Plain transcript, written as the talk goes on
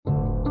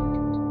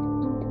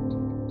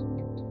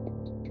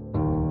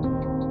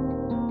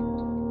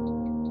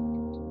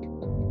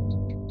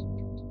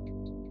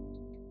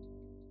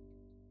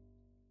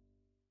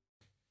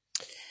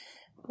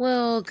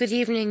Well, good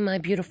evening, my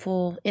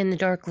beautiful In the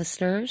Dark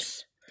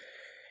listeners.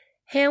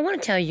 Hey, I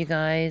want to tell you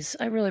guys,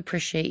 I really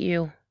appreciate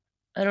you.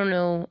 I don't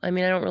know, I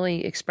don't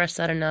really express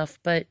that enough,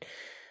 but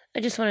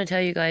I just want to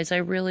tell you guys, I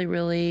really,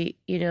 really,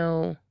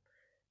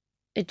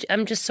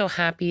 I'm just so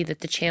happy that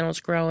the channel's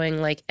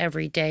growing like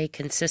every day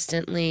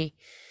consistently.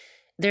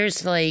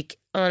 There's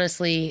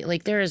honestly,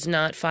 there is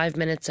not 5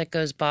 minutes that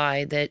goes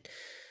by that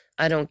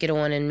I don't get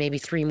on and maybe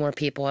three more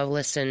people have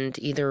listened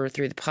either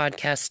through the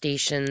podcast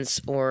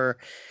stations or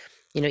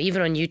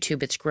even on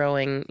YouTube, it's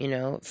growing,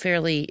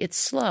 fairly, it's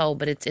slow,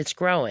 but it's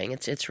growing.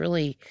 It's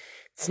really,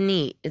 it's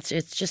neat. It's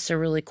just a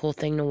really cool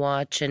thing to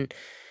watch, and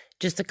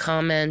just the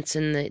comments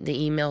and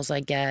the emails I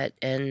get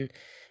and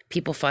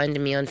people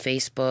finding me on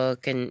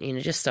Facebook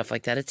and, just stuff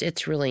like that.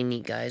 It's really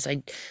neat, guys.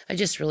 I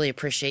just really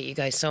appreciate you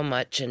guys so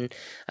much. And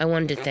I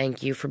wanted to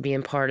thank you for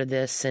being part of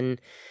this and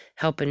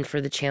helping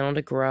for the channel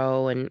to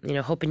grow and,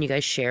 hoping you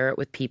guys share it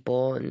with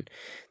people and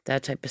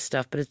that type of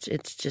stuff. But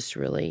it's just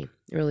really,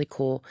 really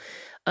cool.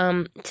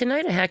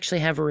 Tonight I actually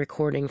have a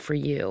recording for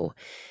you.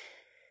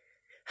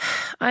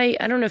 I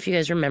don't know if you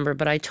guys remember,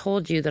 but I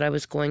told you that I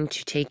was going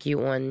to take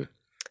you on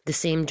the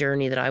same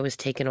journey that I was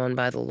taken on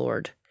by the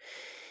Lord.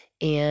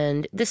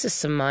 And this is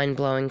some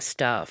mind-blowing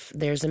stuff.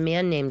 There's a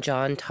man named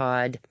John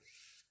Todd,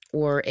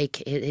 or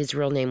his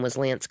real name was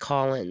Lance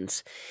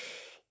Collins.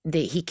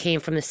 He came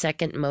from the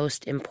second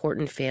most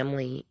important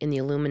family in the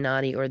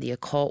Illuminati or the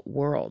occult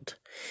world.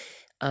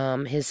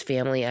 His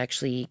family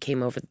actually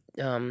came over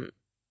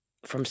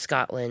from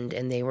Scotland,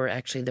 and they were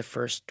actually the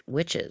first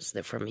witches.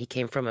 He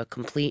came from a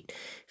complete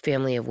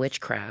family of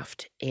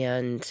witchcraft,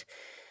 and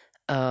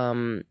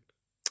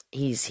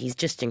he's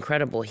just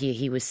incredible.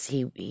 He was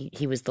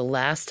the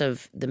last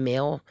of the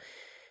male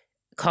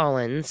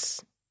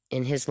Collins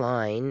in his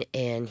line,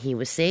 and he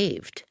was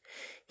saved.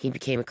 He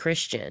became a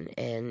Christian,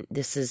 and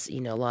this is, a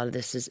lot of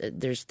this is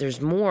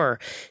there's more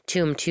to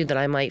him too that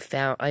I might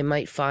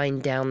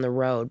find down the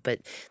road, but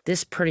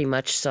this pretty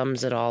much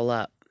sums it all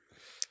up.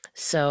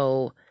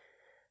 So,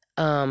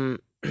 I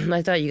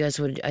thought you guys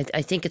would.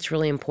 I think it's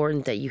really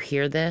important that you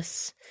hear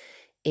this,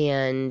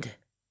 and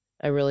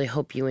I really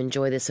hope you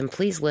enjoy this. And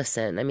please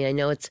listen. I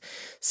know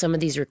some of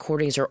these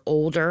recordings are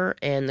older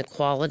and the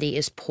quality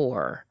is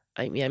poor.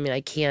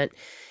 I can't.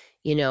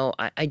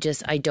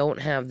 I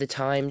don't have the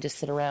time to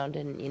sit around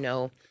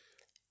and,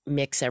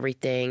 mix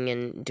everything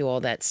and do all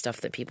that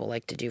stuff that people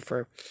like to do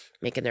for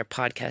making their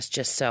podcast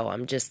just so.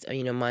 I'm just,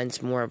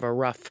 mine's more of a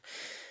rough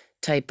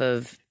type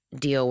of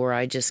deal where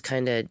I just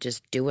kind of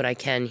just do what I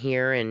can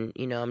here. And,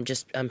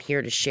 I'm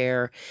here to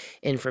share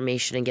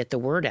information and get the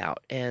word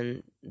out.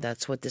 And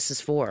that's what this is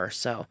for.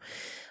 So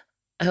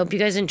I hope you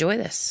guys enjoy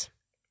this.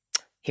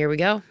 Here we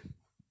go.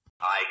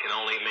 I can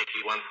only make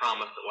you one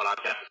promise that what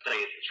I've got to say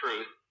is the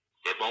truth.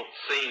 It won't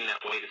seem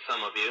that way to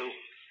some of you.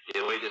 It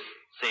will just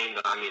seem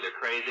that I'm either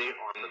crazy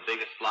or I'm the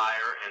biggest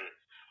liar and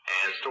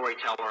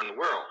storyteller in the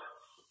world.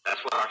 That's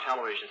what our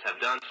televisions have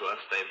done to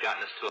us. They've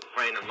gotten us to a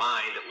frame of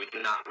mind that we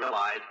do not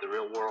realize the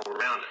real world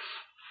around us.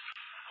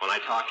 When I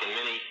talk in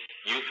many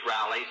youth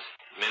rallies,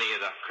 many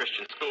of the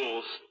Christian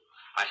schools,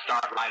 I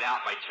start right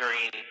out by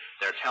tearing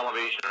their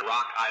television and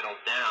rock idols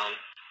down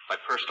by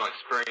personal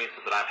experiences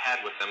that I've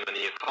had with them in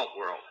the occult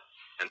world.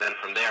 And then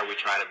from there, we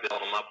try to build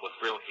them up with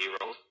real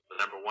heroes,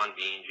 the number one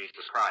being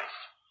Jesus Christ.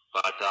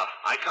 But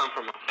I come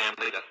from a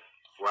family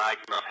where I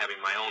grew up having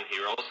my own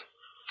heroes.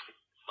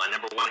 My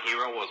number one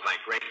hero was my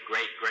great,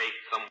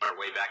 somewhere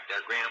way back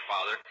there,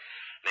 grandfather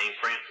named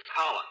Francis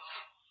Collins.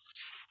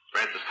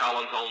 Francis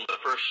Collins owned the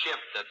first ship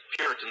that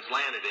Puritans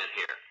landed in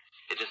here.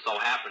 It just so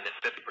happened that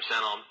 50%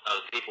 of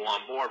the people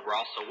on board were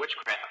also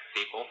witchcraft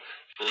people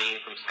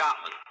fleeing from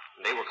Scotland.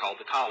 And they were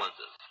called the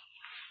Collinses.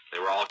 They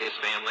were all his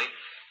family,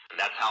 and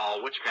that's how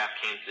all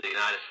witchcraft came to the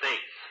United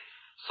States.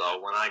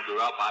 So when I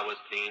grew up, I was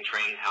being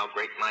trained how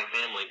great my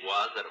family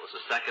was, that it was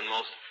the second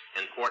most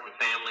important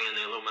family in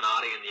the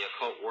Illuminati and the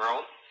occult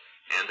world,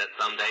 and that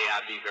someday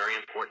I'd be very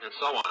important and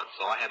so on.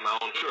 So I had my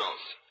own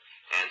heroes.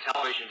 And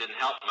television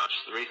didn't help much.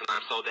 The reason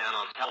I'm so down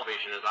on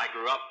television is I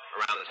grew up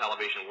around the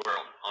television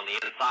world, on the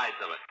insides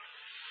of it.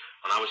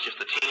 When I was just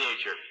a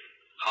teenager,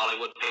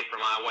 Hollywood paid for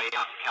my way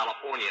out to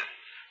California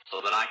so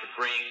that I could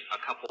bring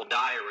a couple of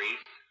diaries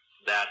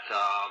that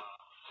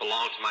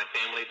belonged to my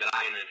family that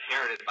I had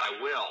inherited by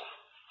will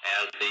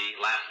as the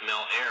last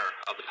male heir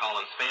of the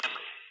Collins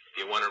family.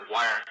 If you wondered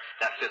why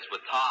that fits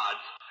with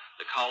Todd's,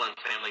 the Collins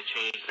family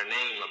changed their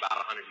name about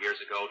 100 years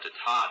ago to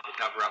Todd to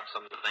cover up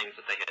some of the things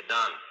that they had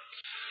done.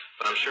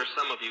 But I'm sure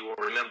some of you will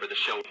remember the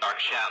show Dark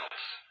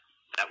Shadows.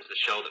 That was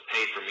the show that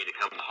paid for me to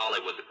come to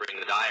Hollywood to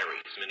bring the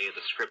diaries. Many of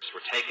the scripts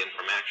were taken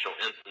from actual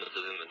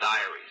instances in the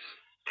diaries.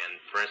 And,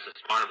 for instance,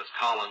 Barnabas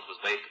Collins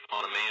was based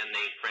upon a man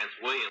named Francis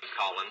Williams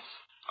Collins,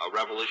 a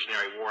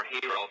Revolutionary War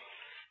hero.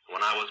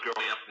 When I was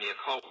growing up in the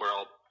occult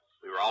world,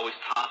 we were always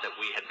taught that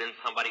we had been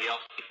somebody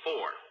else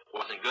before. It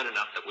wasn't good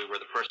enough that we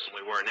were the person we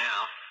were now.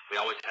 We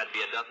always had to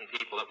be a dozen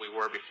people that we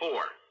were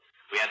before.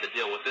 We had to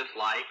deal with this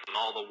life and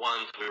all the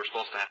ones we were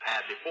supposed to have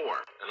had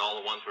before and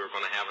all the ones we were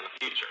going to have in the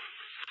future.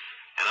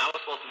 And I was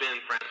supposed to be in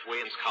Francis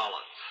Williams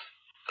Collins.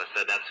 So I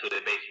said that's who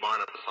they based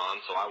Barnabas on,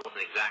 so I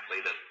wasn't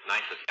exactly the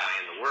nicest guy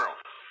in the world.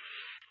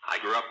 I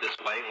grew up this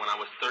way. When I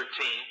was 13,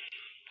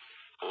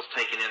 I was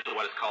taken into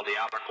what is called the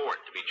outer court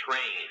to be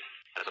trained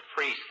as a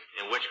priest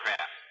in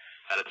witchcraft.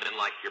 That had been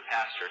like your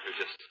pastor who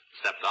just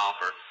stepped off,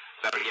 or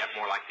better yet,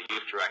 more like the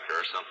youth director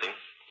or something.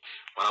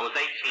 When I was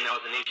 18, I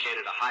was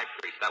initiated a high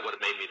priest. That would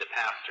have made me the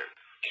pastor.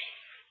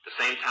 At the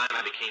same time,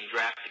 I became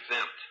draft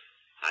exempt.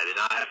 I did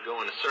not have to go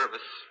into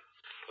service,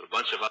 but a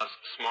bunch of us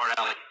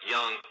smart-aleck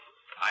young,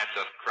 I have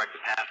to correct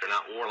the pastor,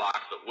 not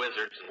warlocks, but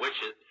wizards and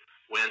witches,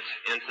 went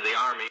into the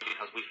Army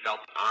because we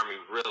felt the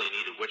Army really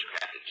needed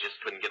witchcraft. It just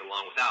couldn't get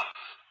along without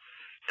us.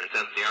 And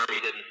since the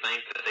Army didn't think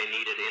that they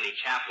needed any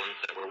chaplains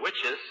that were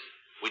witches,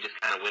 we just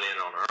kind of went in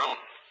on our own.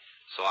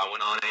 So I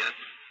went on in,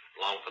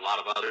 along with a lot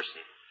of others,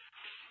 and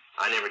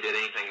I never did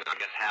anything, I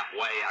guess,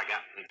 halfway. I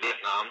got in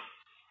Vietnam,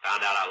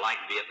 found out I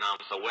liked Vietnam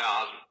so well,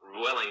 I was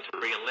willing to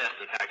re-enlist.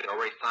 In fact, I'd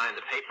already signed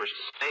the papers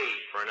to stay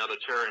for another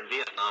tour in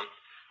Vietnam.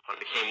 I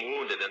became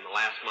wounded in the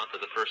last month of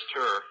the first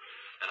tour,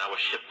 and I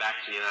was shipped back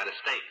to the United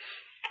States.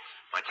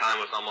 My time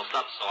was almost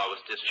up, so I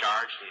was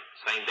discharged, and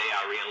the same day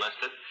I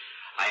re-enlisted.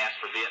 I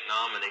asked for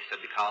Vietnam, and they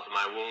said because of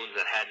my wounds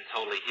that hadn't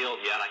totally healed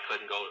yet, I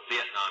couldn't go to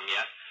Vietnam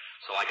yet,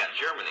 so I got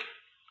Germany.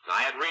 And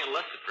I had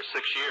re-enlisted for 6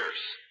 years,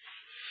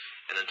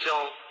 and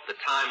until the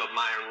time of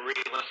my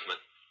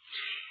re-enlistment,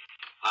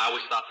 I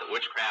always thought that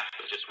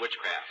witchcraft was just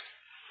witchcraft.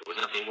 There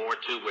was nothing more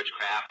to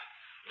witchcraft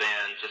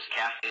than just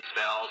casting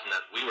spells, and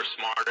that we were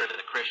smarter than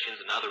the Christians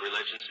and other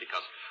religions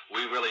because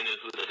we really knew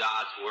who the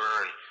gods were,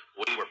 and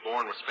we were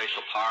born with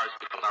spatial powers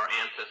because our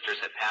ancestors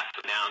had passed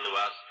them down to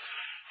us,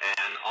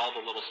 and all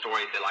the little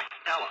stories they like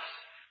to tell us.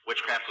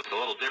 Witchcraft was a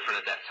little different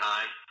at that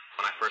time.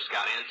 When I first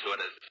got into it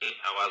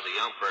as a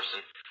young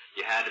person,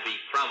 you had to be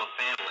from a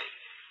family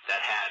that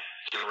had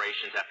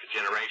generations after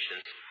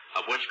generations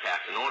of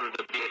witchcraft. In order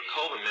to be a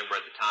Coven member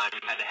at the time,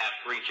 you had to have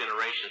 3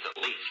 generations at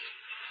least,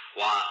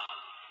 while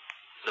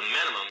the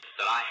minimum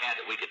that I had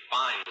that we could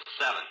find was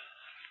 7.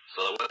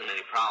 So there wasn't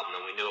any problem,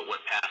 and we knew it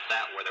went past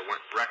that where there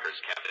weren't records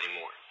kept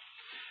anymore.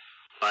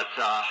 But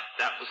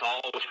that was all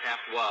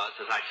witchcraft was.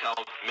 As I tell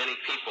many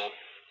people,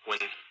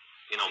 when,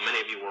 many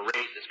of you were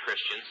raised as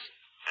Christians,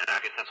 and I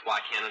guess that's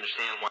why I can't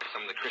understand why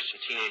some of the Christian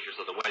teenagers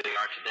are the way they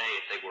are today.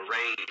 If they were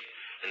raised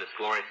in this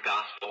glorious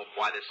gospel,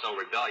 why they're so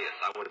rebellious.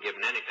 I would have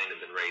given anything to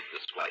have been raised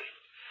this way.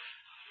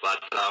 But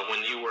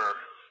when you were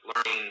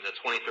learning the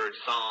 23rd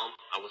Psalm,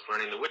 I was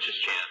learning the witches'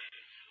 chant.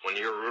 When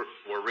you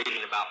were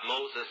reading about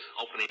Moses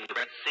opening the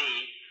Red Sea,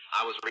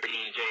 I was reading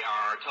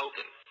J.R.R.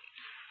 Tolkien.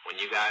 When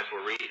you guys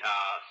were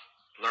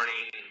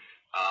learning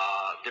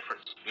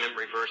different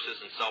memory verses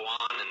and so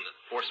on, and the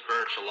 4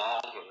 spiritual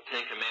laws and the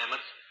 10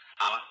 commandments,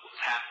 I was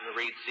happening to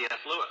read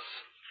C.S. Lewis.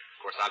 Of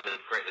course, I've been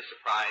greatly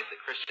surprised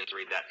that Christians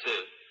read that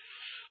too.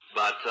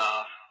 But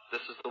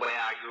this is the way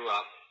I grew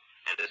up,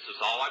 and this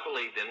is all I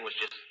believed in, was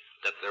just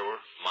that there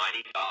were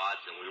mighty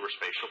gods and we were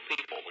spatial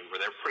people. We were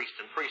their priests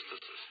and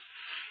priestesses.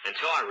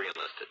 Until I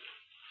re-enlisted.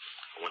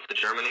 I went to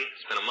Germany,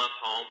 spent a month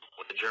home,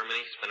 went to Germany,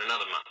 spent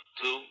another month.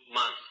 2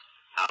 months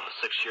out of a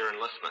 6-year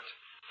enlistment.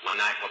 One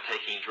night while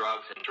taking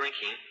drugs and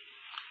drinking,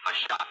 I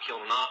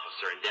killed an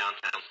officer in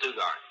downtown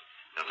Stuttgart.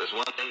 Now, if there's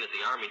one thing that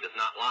the Army does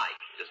not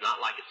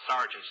like its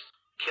sergeants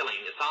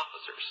killing its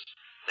officers.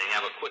 They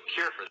have a quick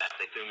cure for that.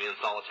 They threw me in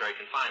solitary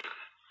confinement.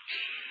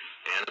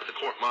 And as the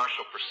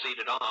court-martial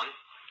proceeded on,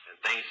 and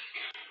things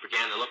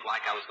began to look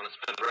like I was going to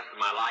spend the rest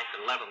of my life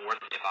in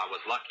Leavenworth if I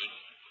was lucky,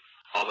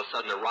 all of a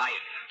sudden a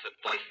riot took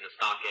place in the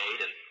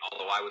stockade, and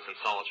although I was in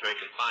solitary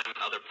confinement,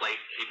 other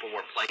people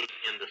were placed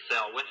in the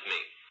cell with me.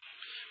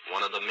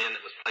 One of the men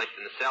that was placed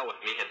in the cell with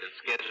me had been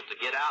scheduled to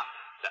get out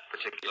that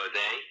particular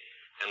day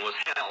and was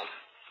held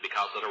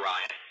because of the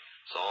riot.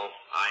 So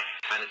I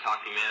kind of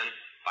talked him in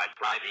by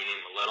bribing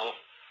him a little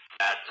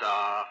that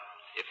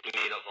if he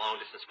made a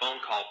long-distance phone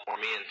call for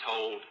me and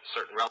told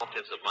certain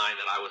relatives of mine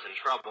that I was in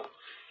trouble,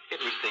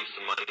 he'd receive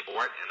some money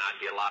for it, and I'd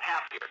be a lot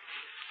happier.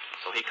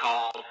 So he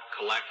called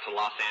collect to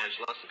Los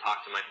Angeles and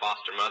talked to my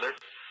foster mother,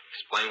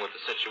 explained what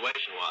the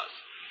situation was.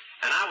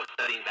 And I was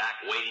sitting back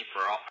waiting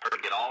for her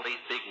to get all these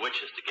big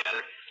witches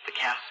together to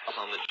cast spells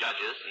on the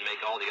judges and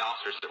make all the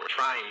officers that were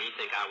trying me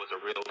think I was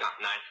a real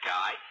nice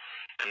guy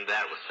and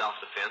that it was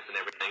self-defense and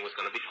everything was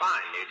going to be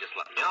fine. They just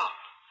let me off.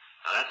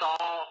 Now, that's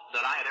all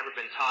that I had ever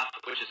been taught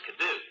that witches could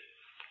do.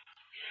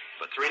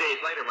 But 3 days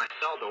later, my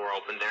cell door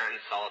opened there in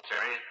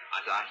solitary.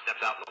 As I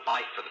stepped out in the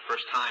light for the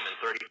first time in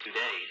 32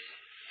 days,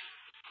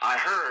 I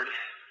heard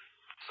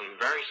some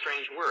very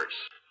strange words.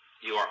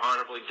 You are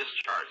honorably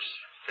discharged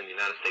from the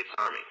United States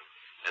Army.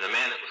 And the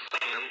man that was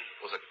saying them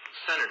was a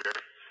senator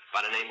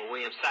by the name of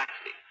William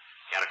Saxby.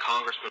 He had a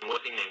congressman with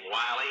him named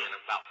Wiley and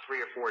about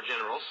 3 or 4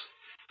 generals.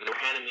 And they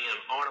were handing me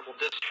an honorable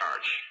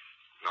discharge.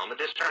 And on the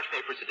discharge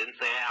papers, it didn't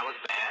say I was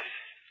bad.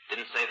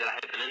 Didn't say that I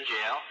had been in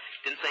jail.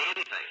 Didn't say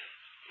anything.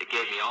 It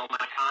gave me all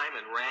my time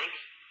and rank,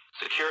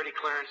 security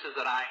clearances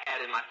that I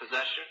had in my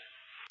possession.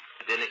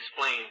 It didn't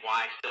explain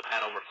why I still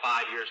had over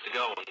 5 years to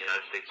go in the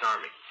United States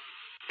Army.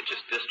 It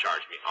just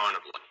discharged me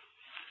honorably.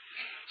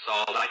 So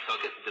I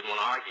took it and didn't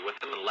want to argue with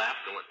him and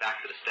left and went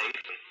back to the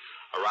States and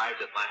arrived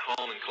at my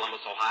home in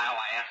Columbus, Ohio.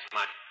 I asked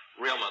my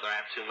real mother,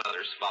 I have two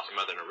mothers, foster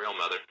mother and a real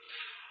mother.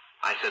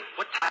 I said,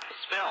 what type of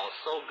spell is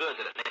so good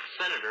that it makes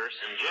senators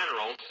and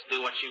generals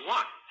do what you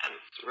want? And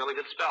it's a really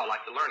good spell. I'd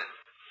like to learn it.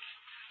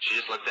 She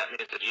just looked at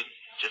me and said, you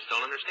just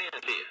don't understand,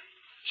 do you?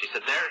 She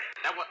said,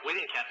 we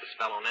didn't cast a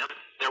spell on them.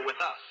 They're with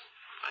us.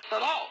 I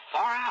said, oh,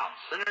 far out.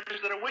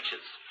 Senators that are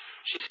witches.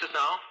 She said,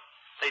 no,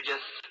 they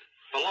just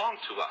belong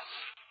to us.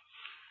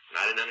 And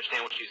I didn't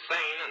understand what she was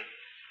saying, and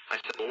I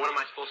said, well, what am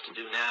I supposed to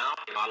do now?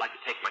 You know, I'd like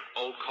to take my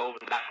old coat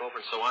and back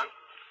over and so on.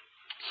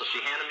 So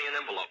she handed me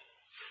an envelope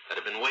that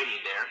had been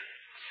waiting there.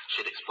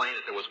 She'd explained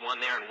that there was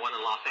one there and one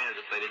in Los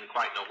Angeles. They didn't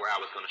quite know where I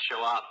was going to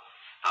show up.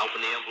 I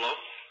opened the envelope.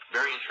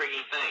 Very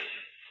intriguing thing.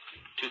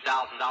 $2,000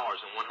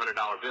 in $100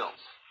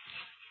 bills.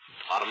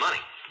 A lot of money.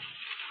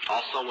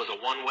 Also was a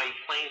one-way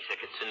plane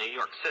ticket to New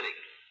York City.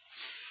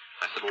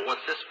 I said, well,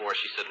 what's this for?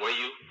 She said, well,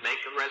 you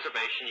make a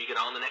reservation, you get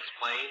on the next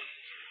plane,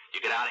 you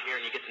get out of here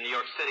and you get to New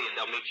York City and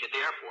they'll meet you at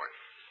the airport.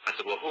 I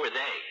said, well, who are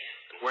they?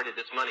 And where did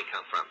this money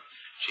come from?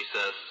 She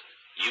says,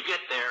 you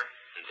get there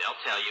and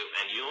they'll tell you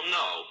and you'll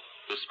know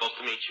who's supposed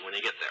to meet you when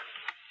you get there.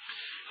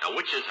 Now,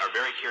 witches are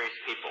very curious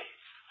people.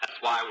 That's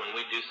why when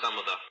we do some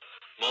of the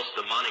most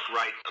demonic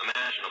rites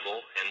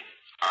imaginable and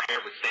our hair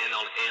would stand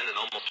on end and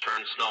almost turn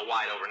snow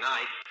white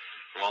overnight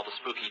from all the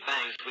spooky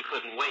things, we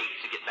couldn't wait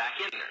to get back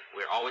in there.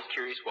 We were always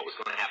curious what was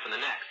going to happen the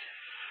next.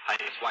 I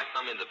think that's why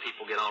some of the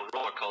people get on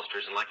roller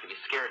coasters and like to be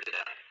scared to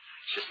death.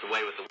 It's just the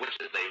way with the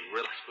witches. They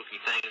really spooky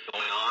things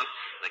going on.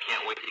 And they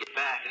can't wait to get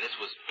back. And this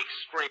was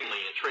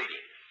extremely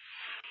intriguing.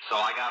 So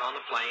I got on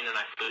the plane and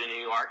I flew to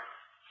New York.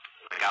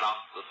 I got off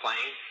the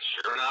plane.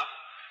 Sure enough,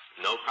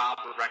 no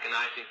problem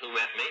recognizing who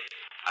met me.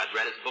 I'd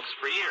read his books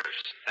for years.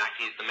 In fact,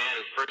 he's the man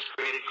who first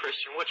created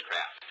Christian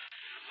witchcraft.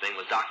 His name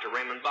was Dr.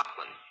 Raymond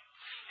Buckland,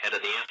 head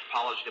of the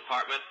anthropology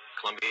department,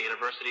 Columbia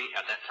University.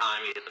 At that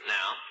time, he isn't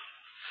now.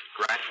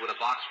 Graduate of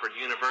Oxford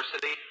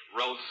University,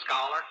 Rhodes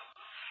Scholar,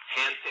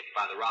 handpicked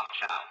by the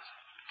Rothschilds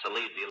to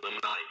lead the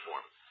Illuminati for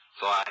him.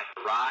 So I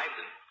arrived,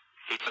 and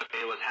he took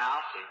me to his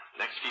house, and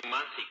the next few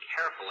months he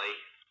carefully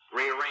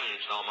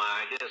rearranged all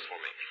my ideas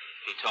for me.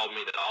 He told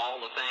me that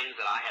all the things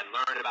that I had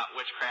learned about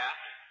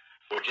witchcraft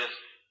were just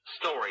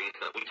stories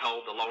that we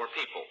told the lower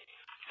people.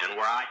 And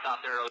where I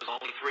thought there was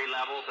only 3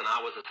 levels and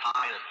I was as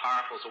high and as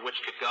powerful as a witch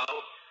could go,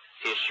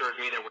 he assured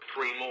me there were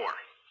 3 more.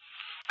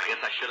 I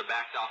guess I should have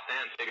backed off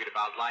then, figured if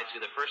I was lied to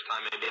the first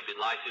time, maybe I'd be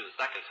lied to the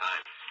second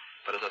time.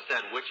 But as I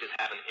said, witches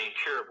have an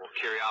incurable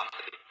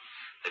curiosity.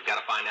 They've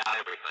got to find out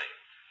everything.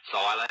 So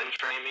I let him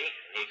train me.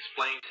 He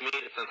explained to me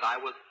that since I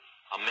was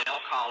a male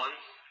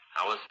Collins,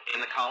 I was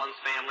in the Collins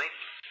family,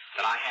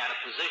 that I had a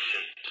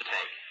position to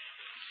take.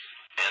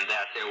 And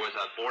that there was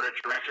a board of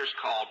directors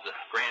called the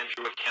Grand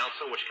Druid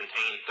Council, which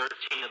contained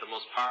 13 of the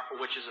most powerful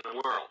witches in the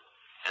world.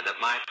 And that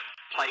my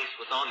place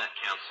was on that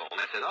council. And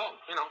I said, oh,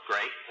 you know,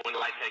 great. When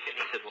do I take it?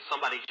 And he said, well,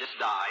 somebody just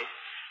died.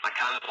 I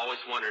kind of always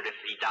wondered if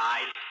he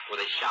died or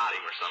they shot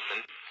him or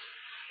something.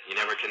 You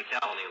never can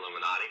tell in the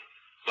Illuminati.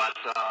 But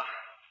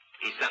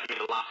he sent me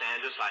to Los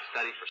Angeles. I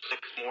studied for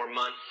 6 more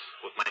months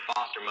with my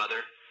foster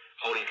mother,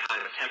 holding kind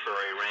of a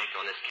temporary rank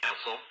on this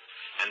council,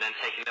 and then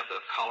taken up to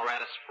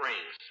Colorado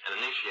Springs and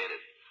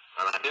initiated.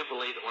 And I do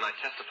believe that when I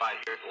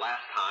testified here the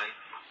last time,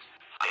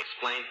 I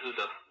explained who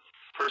the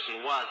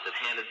person was that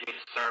handed me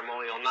the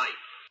ceremonial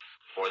knife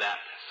for that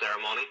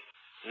ceremony.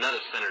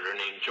 Another senator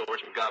named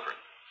George McGovern.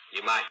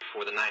 You might,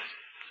 before the night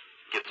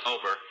gets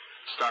over,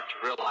 start to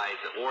realize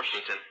that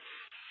Washington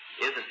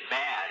isn't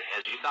bad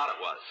as you thought it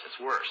was. It's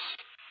worse.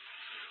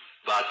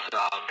 But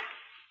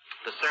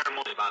the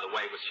ceremony, by the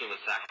way, was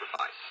human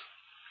sacrifice.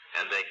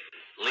 And the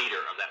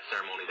leader of that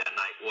ceremony that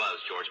night was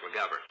George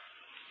McGovern.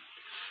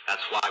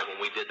 That's why when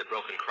we did the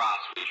broken cross,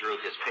 we drew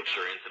his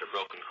picture into the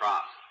broken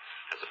cross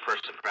as a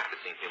person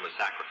practicing human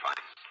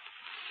sacrifice.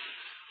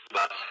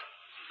 But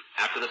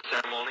after the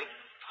ceremony,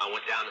 I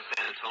went down to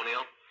San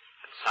Antonio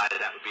and decided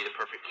that would be the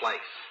perfect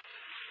place.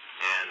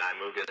 And I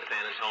moved into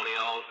San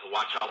Antonio to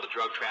watch all the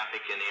drug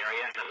traffic in the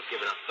area, and I was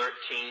given a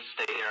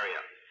 13-state area.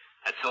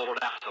 That totaled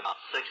out to about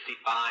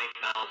 65,000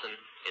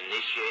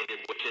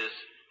 initiated witches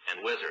and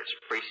wizards,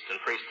 priests and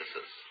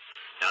priestesses.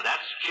 Now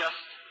that's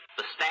just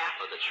the staff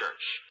of the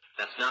church.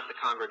 That's not the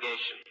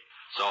congregation.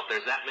 So if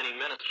there's that many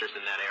ministers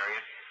in that area,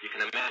 you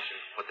can imagine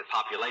what the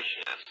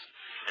population is.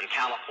 In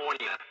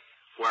California,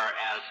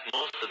 whereas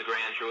most of the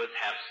Grand Druids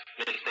have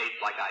many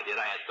states like I did,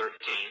 I had 13,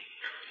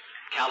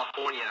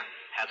 California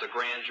has a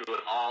Grand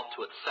Druid all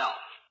to itself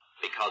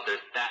because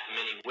there's that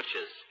many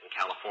witches in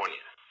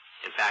California.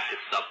 In fact,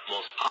 it's the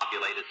most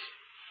populated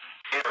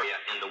area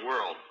in the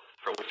world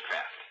for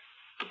witchcraft.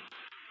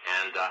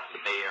 And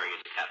the Bay Area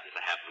just happens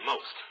to have the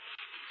most.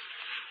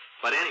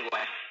 But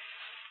anyway,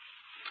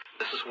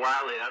 this is where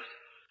I lived.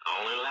 I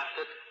only left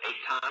it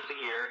 8 times a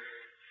year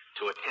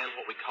to attend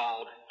what we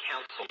called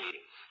council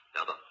meetings.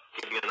 Now, to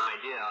give you an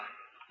idea,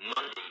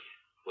 Monday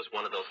was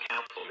one of those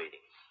council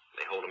meetings.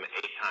 They hold them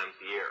 8 times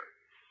a year.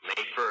 May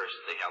 1st,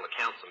 they held a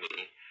council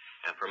meeting,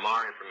 and from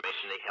our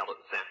information, they held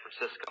it in San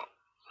Francisco.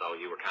 So so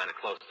you were kind of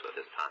close to it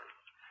this time.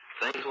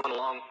 Things went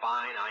along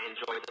fine. I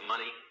enjoyed the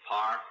money,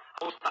 par. I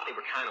always thought they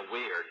were kind of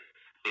weird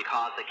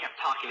because they kept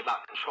talking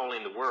about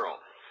controlling the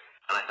world.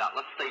 And I thought,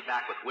 let's stay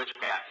back with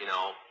witchcraft,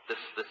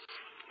 this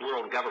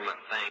world government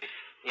thing,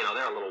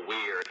 they're a little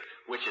weird.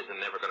 Witches are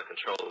never going to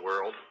control the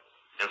world.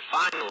 And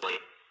finally,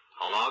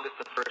 on August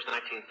the 1st,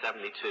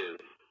 1972,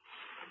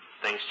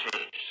 things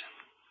changed.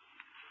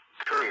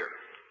 Courier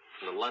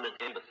from the London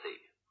Embassy,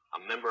 a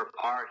member of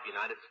our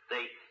United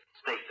States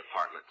State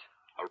Department,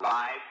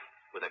 arrived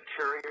with a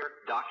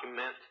courier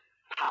document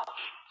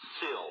pouch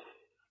sealed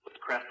with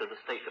the crest of the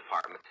State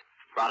Department,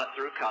 brought it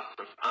through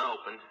customs,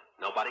 unopened,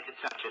 nobody could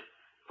touch it,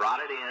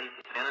 brought it in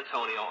to San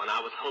Antonio, and I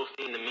was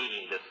hosting the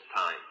meeting this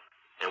time.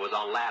 It was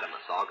on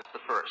Latimus, August the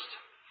 1st.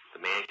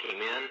 The man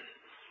came in,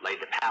 laid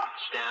the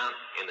pouch down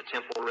in the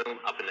temple room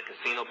up in the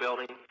casino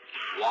building,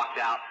 walked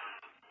out,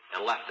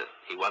 and left it.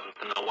 He wasn't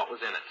to know what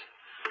was in it.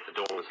 The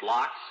door was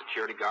locked,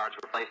 security guards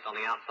were placed on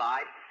the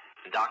outside,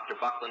 and Dr.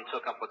 Buckland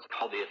took up what's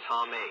called the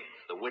Atame,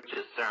 the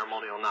witch's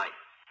ceremonial knife.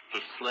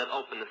 He slid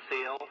open the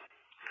seal,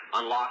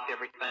 unlocked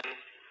everything,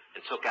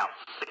 and took out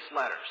 6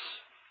 letters.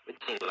 We'd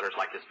seen letters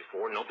like this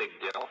before, no big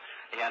deal.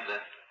 He had the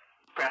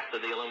crest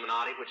of the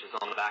Illuminati, which is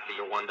on the back of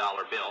your $1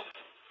 bill,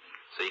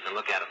 so you can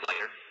look at it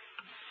later.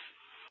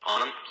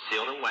 On them,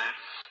 sealed in wax,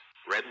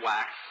 red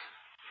wax.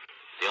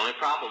 The only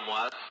problem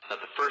was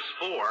that the first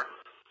 4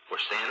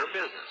 were standard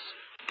business.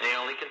 They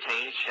only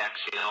contained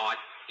checks,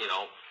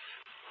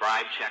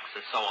 bribe checks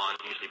and so on.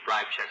 Usually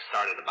bribe checks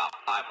start at about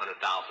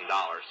 $500,000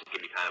 to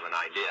give you kind of an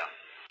idea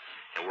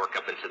and work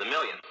up into the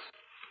millions.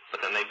 But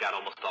then they've got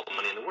almost all the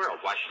money in the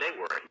world. Why should they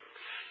worry?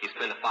 You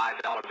spend a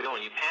 $5 bill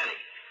and you panic.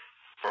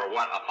 For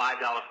what a $5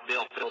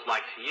 bill feels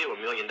like to you,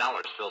 $1 million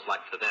feels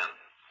like to them.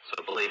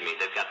 So believe me,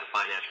 they've got the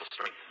financial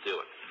strength to do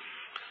it.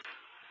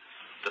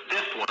 The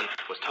 5th one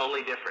was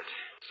totally different.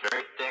 It's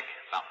very thick,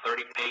 about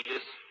 30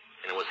 pages,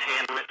 and it was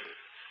handwritten.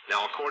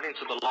 Now, according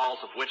to the laws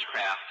of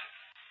witchcraft,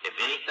 if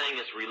anything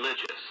is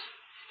religious,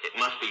 it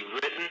must be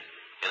written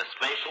in a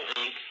special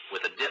ink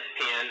with a dip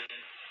pen,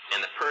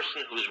 and the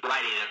person who's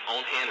writing it,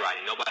 own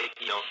handwriting. Nobody,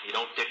 you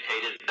don't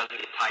dictate it. It doesn't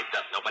get typed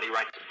up. Nobody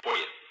writes it for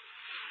you.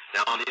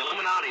 Now, on the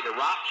Illuminati, the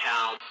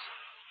Rothschilds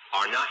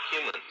are not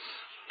humans.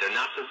 They're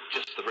not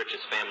just the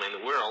richest family in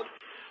the world.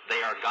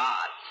 They are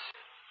gods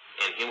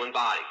in human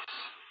bodies.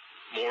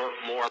 More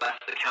or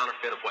less the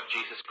counterfeit of what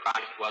Jesus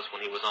Christ was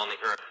when he was on the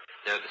earth.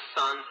 They're the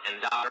sons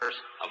and daughters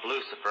of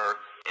Lucifer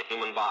in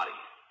human body,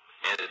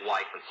 and his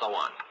wife, and so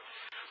on.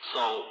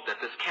 So that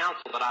this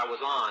council that I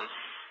was on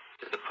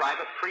is the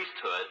private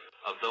priesthood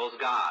of those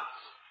gods.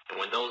 And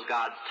when those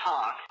gods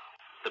talk,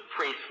 the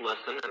priests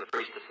listen and the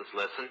priestesses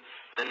listen.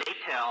 Then they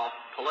tell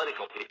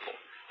political people.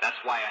 That's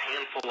why a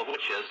handful of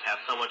witches have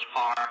so much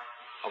power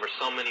over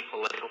so many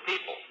political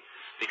people.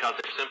 Because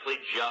they're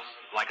simply just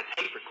like a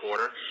tape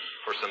recorder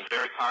for some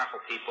very powerful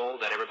people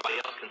that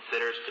everybody else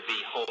considers to be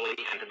holy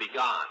and to be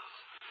gods.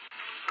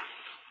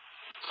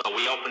 So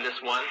we opened this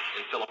one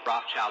in Philip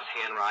Rothschild's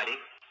handwriting,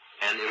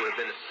 and it would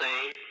have been the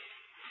same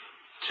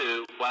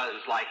to what it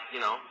was like,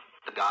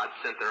 the gods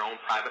sent their own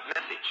private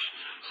message.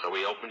 So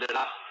we opened it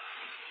up.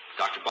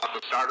 Dr.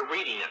 Buckland started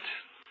reading it.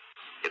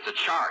 It's a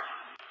chart.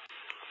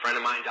 A friend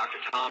of mine,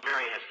 Dr. Tom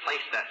Berry, has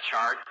placed that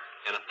chart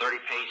in a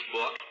 30-page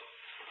book,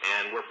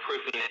 and we're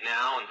proofing it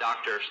now, and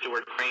Dr.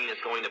 Stuart Crane is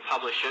going to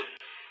publish it,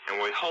 and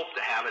we hope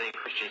to have it in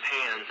Christian's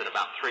hands in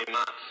about 3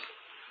 months.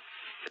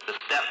 It's a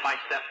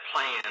step-by-step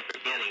plan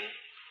beginning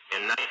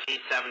in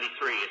 1973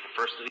 at the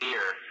first of the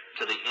year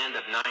to the end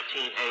of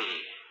 1980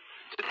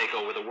 to take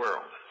over the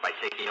world by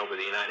taking over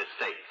the United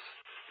States.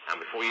 Now,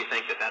 before you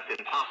think that that's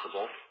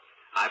impossible,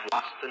 I've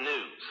watched the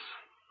news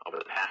over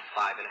the past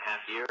 5.5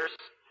 years,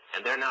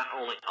 and they're not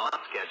only on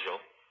schedule,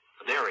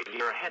 but they're a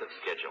year ahead of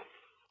schedule.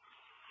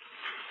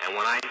 And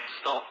when I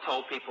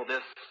told people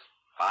this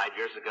 5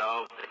 years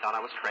ago, they thought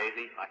I was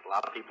crazy, like a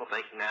lot of people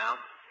think now.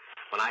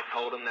 When I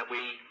told them that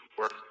we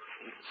were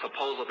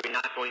supposedly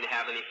not going to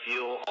have any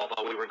fuel,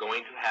 although we were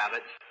going to have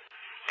it,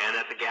 and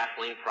that the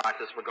gasoline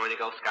prices were going to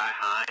go sky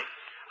high,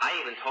 I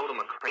even told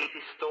them a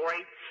crazy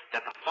story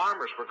that the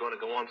farmers were going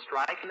to go on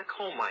strike and the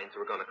coal mines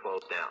were going to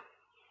close down.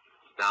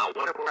 Now, I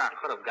wonder where I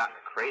could have gotten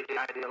a crazy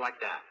idea like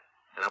that.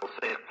 And I was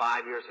saying it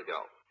 5 years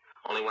ago.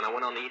 Only when I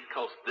went on the East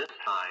Coast this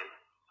time,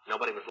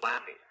 nobody was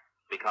laughing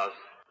because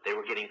they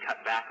were getting cut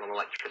back on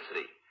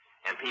electricity,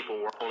 and people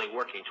were only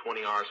working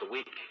 20 hours a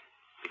week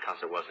because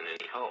there wasn't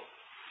any hope.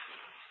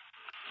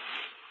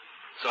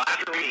 So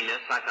after reading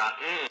this, I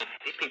thought,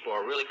 these people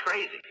are really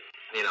crazy,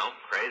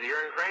 crazier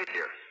and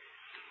crazier.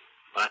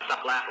 But I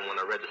stopped laughing when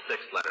I read the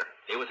 6th letter.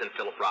 It was in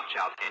Philip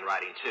Rothschild's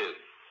handwriting, too.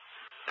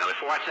 Now,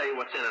 before I tell you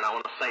what's in it, I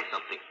want to say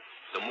something.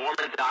 The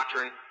Mormon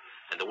doctrine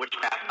and the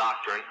witchcraft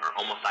doctrine are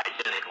almost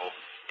identical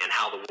in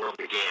how the world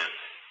began.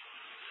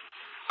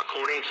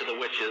 According to the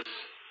witches,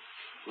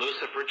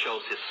 Lucifer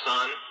chose his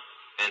son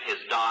and his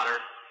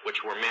daughter,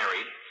 which were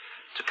married,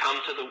 to come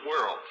to the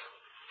world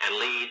and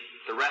lead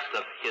the rest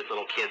of his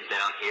little kids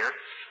down here.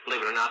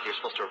 Believe it or not, you're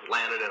supposed to have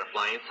landed in a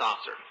flying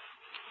saucer.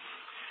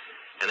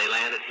 And they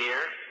landed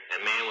here,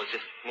 and man was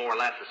just more or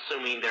less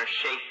assuming their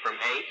shape from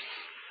apes,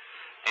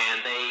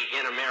 and they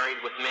intermarried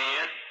with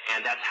man,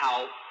 and that's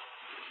how,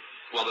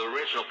 well, the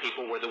original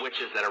people were the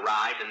witches that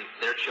arrived, and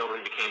their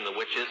children became the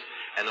witches,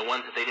 and the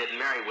ones that they didn't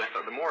marry with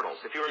are the mortals.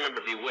 If you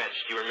remember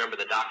Bewitched, you remember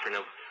the doctrine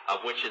of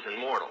witches and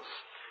mortals.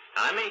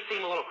 Now, that may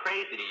seem a little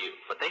crazy to you,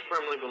 but they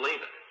firmly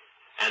believe it.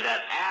 And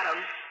that Adam,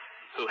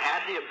 who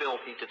had the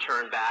ability to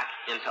turn back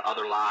into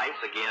other lives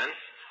again,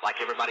 like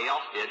everybody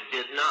else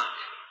did not.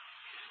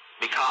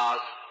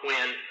 Because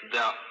when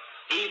the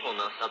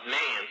evilness of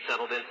man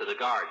settled into the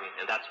garden,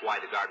 and that's why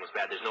the garden was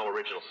bad. There's no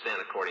original sin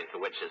according to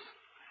witches.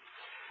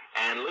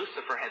 And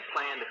Lucifer had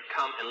planned to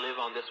come and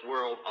live on this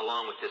world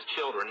along with his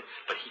children,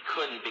 but he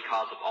couldn't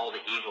because of all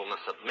the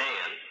evilness of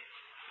man.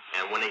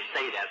 And when they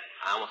say that,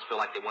 I almost feel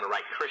like they want to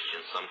write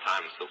Christians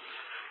sometimes,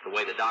 the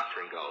way the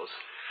doctrine goes.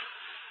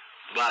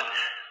 But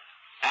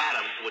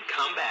Adam would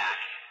come back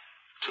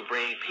to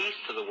bring peace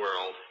to the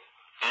world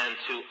and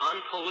to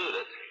unpollute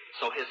it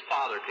so his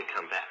father could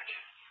come back.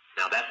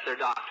 Now, that's their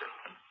doctrine.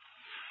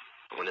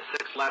 When the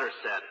sixth letter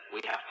said,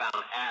 we have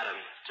found Adam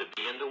to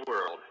be in the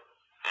world,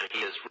 and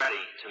he is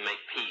ready to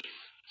make peace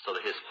so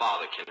that his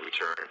father can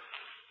return.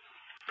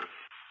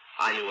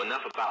 I knew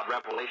enough about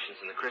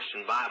revelations in the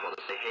Christian Bible to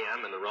say, hey,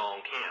 I'm in the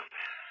wrong camp.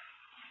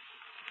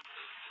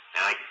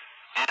 And I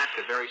asked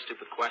a very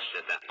stupid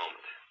question at that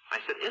moment. I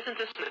said, isn't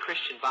this in the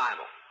Christian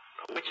Bible?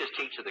 Witches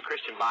teach that the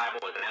Christian Bible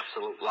is an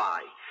absolute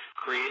lie,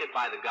 created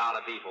by the God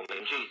of evil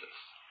named Jesus.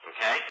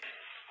 Okay?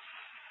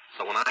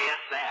 So when I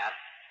asked that,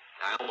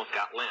 I almost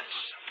got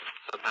lynched.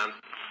 Sometimes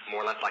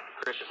more or less like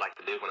the Christians like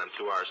to do when I'm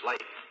 2 hours late.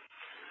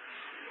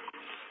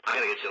 I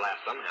gotta get you to laugh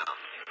somehow.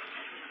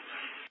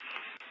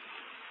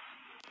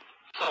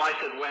 So I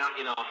said, well,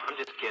 I'm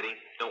just kidding.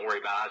 Don't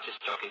worry about it. I was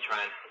just joking,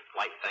 trying to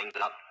light things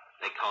up.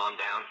 They calmed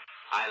down.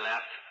 I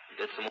left,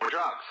 did some more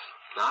drugs.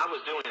 Now, I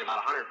was doing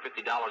about $150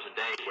 a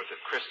day worth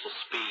of crystal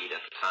speed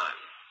at the time.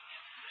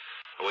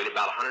 I weighed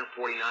about 149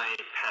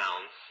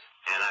 pounds.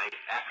 And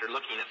after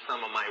looking at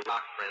some of my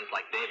rock friends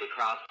like David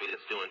Crosby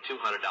that's doing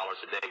 $200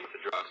 a day with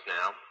the drugs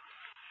now,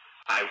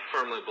 I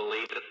firmly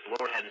believe that if the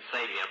Lord hadn't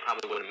saved me, I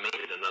probably would have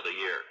made it another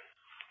year.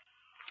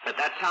 At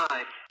that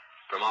time,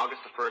 from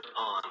August the 1st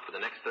on, for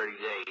the next 30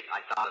 days,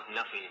 I thought of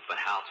nothing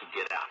but how to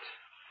get out.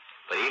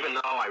 But even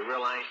though I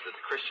realized that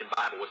the Christian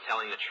Bible was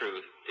telling the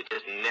truth, it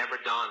just never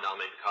dawned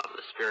on me because of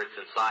the spirits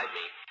inside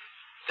me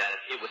that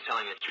if it was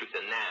telling the truth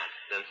in that,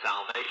 then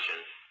salvation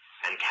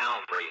and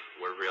Calvary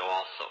were real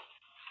also.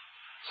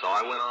 So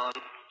I went on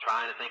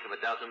trying to think of a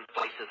dozen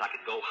places I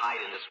could go hide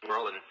in this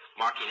world and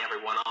marking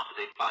every one off if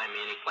they'd find me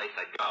any place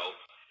I'd go.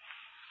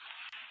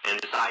 And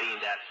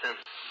deciding that since,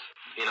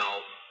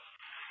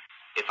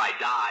 if I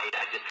died,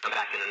 I'd just come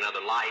back in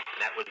another life,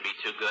 and that wouldn't be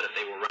too good if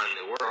they were running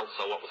the world,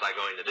 so what was I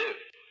going to do?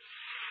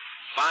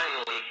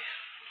 Finally,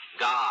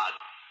 God,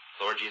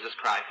 Lord Jesus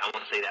Christ, I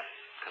want to say that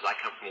because I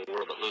come from a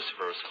world that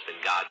Lucifer has been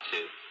God to.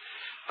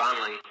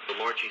 Finally, the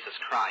Lord Jesus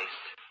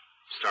Christ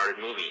started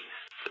moving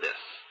for this.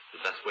 The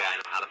best way I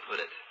know how to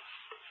put it.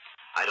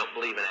 I don't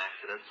believe in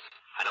accidents.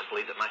 I don't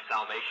believe that my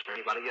salvation or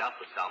anybody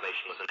else's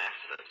salvation was an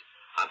accident.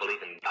 I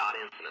believe in God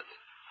infinite.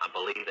 I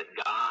believe that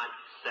God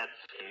sets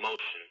in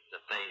motion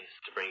the things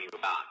to bring you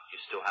about.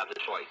 You still have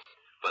the choice.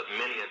 But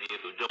many of you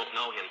who don't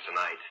know him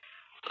tonight,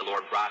 the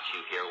Lord brought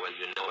you here whether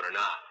you know it or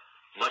not.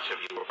 Much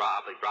of you were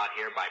probably brought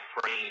here by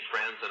praying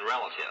friends and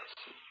relatives.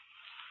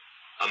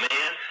 A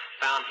man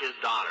found his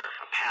daughter,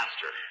 a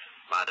pastor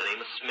by the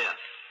name of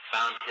Smith,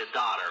 found his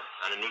daughter,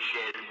 an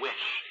initiated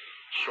witch,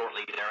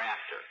 shortly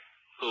thereafter,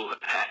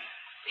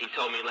 he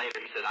told me later,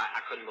 he said, I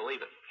couldn't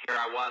believe it. Here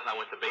I was, I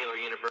went to Baylor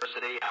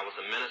University, I was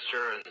a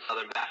minister in the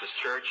Southern Baptist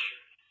Church,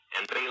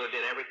 and Baylor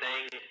did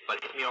everything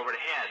but hit me over the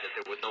head that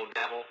there was no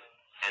devil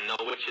and no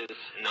witches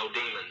and no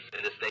demons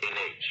in this day and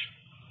age,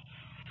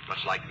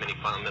 much like many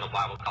fundamental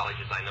Bible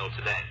colleges I know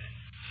today.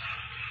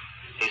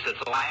 He said,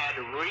 so I had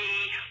to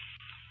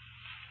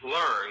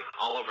relearn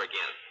all over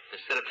again.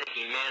 Instead of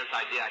taking man's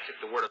idea, I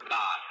took the Word of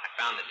God. I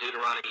found that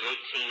Deuteronomy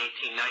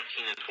 18,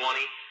 19, and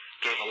 20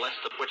 gave a list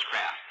of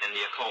witchcraft in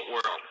the occult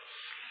world.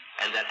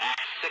 And that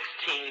Acts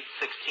 16,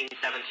 16, 17,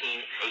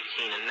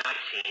 18, and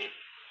 19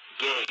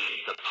 gave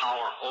the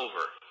power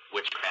over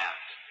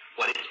witchcraft.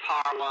 What its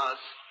power was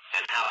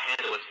and how to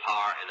handle its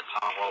power and the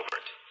power over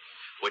it,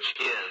 which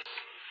is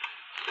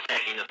the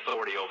taking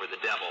authority over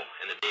the devil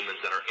and the demons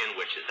that are in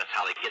witches. That's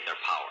how they get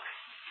their power.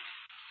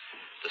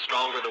 The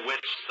stronger the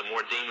witch, the more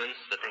demons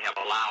that they have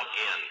allowed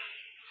in.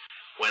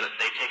 When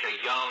they take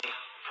a young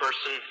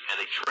person and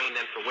they train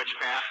them for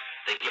witchcraft,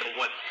 they give them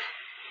what's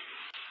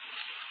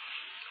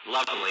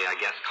lovingly, I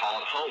guess,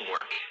 called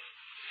homework.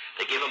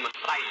 They give them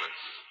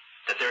assignments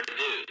that they're to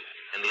do.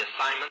 And the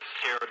assignments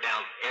tear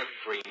down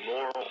every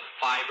moral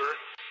fiber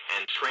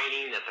and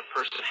training that the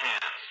person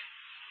has.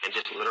 And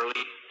just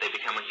literally, they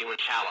become a human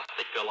chalice.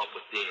 They fill up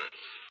with demons.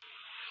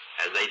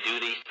 As they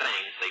do these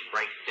things, they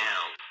break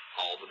down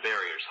all the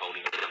barriers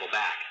holding the devil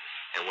back.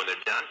 And when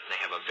they're done,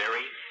 they have a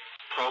very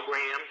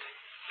programmed,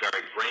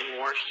 very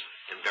brainwashed,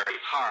 and very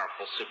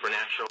powerful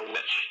supernatural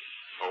witch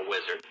or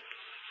wizard.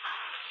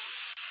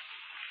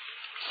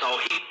 So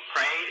he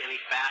prayed and he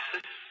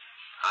fasted.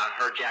 I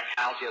heard Jack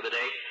Hyles the other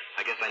day.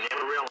 I guess I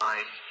never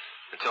realized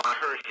until I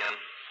heard him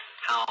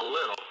how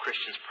little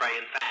Christians pray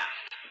and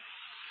fast.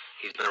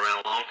 He's been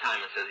around a long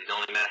time and says he's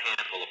only met a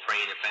handful of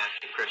praying and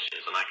fasting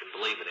Christians, and I can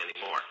believe it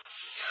anymore.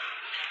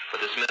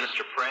 But this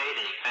minister prayed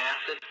and he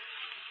fasted.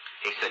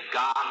 He said,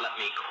 God, let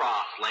me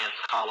cross Lance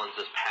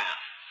Collins'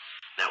 path.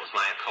 That was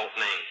my occult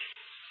name.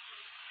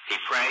 He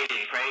prayed and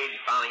he prayed,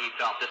 and finally he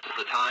felt this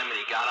was the time, and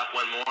he got up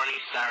one morning,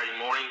 Saturday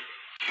morning,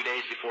 2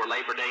 days before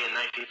Labor Day in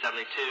 1972,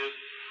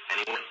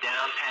 and he went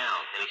downtown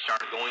and he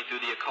started going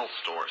through the occult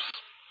stores.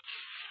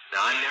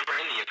 Now, was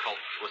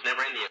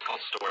never in the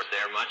occult stores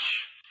there much.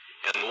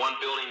 In the one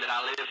building that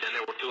I lived in,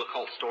 there were 2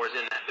 occult stores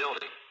in that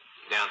building,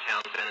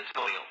 downtown San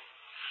Antonio.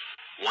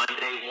 One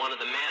day, one of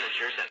the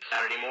managers that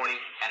Saturday morning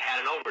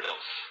had an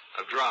overdose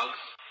of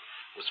drugs,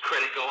 was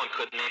critical and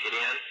couldn't make it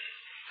in,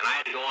 and I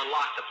had to go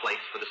unlock the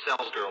place for the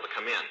sales girl to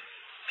come in.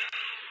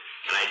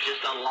 And I just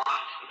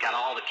unlocked, got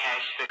all the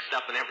cash fixed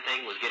up and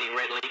everything, was getting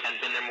ready to leave.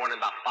 Hadn't been there more than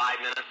about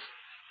 5 minutes,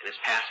 and his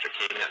pastor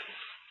came in.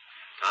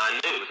 I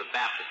knew he was a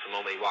Baptist the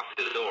moment he walked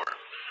through the door.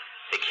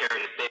 He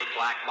carried a big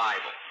black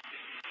Bible.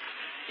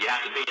 You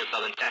have to be in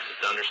Southern Texas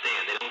to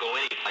understand. They don't go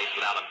any place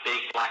without a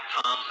big black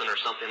Thompson or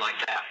something like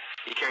that.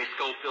 You carry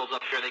Schofields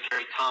up here, they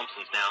carry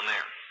Thompsons down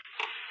there.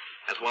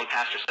 As one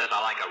pastor says, I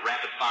like a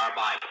rapid-fire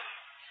Bible.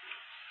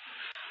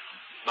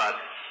 But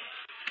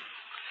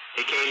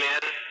he came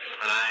in,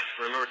 and I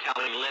remember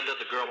telling Linda,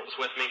 the girl that was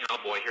with me, oh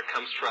boy, here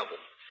comes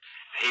trouble.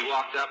 He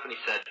walked up and he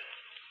said,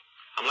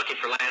 I'm looking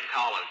for Lance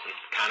Collins, and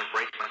kind of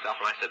braced myself,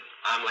 and I said,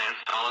 I'm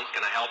Lance Collins,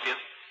 can I help you?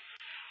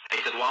 And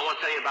he said, well, I want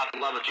to tell you about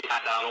the love of Jesus. I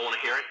said, I don't want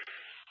to hear it.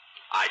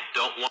 I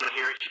don't want to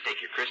hear it. You take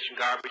your Christian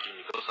garbage and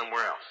you go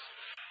somewhere else.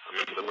 I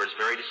mean, the word's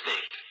very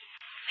distinct.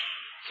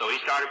 So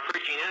he started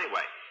preaching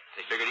anyway.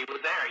 They figured he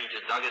was there. He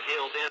just dug his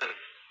heels in and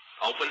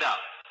opened up.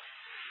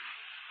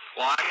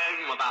 Well, I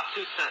gave him about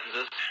 2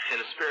 sentences,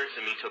 and the spirits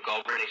in me took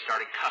over, and he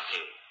started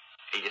cussing.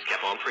 He just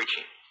kept on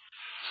preaching.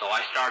 So I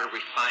started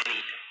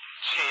reciting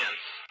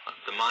chants,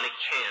 demonic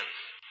chants,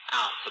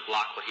 out to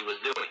block what he was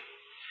doing.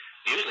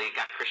 Usually it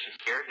got Christians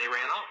scared, and they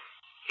ran off.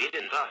 He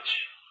didn't budge.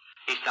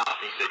 He stopped,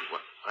 and he said,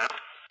 well,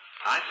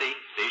 I see,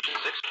 Ephesians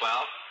 6:12.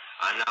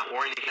 I'm not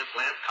warring against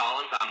Lance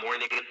Collins. I'm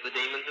warring against the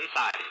demons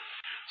inside him.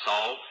 So,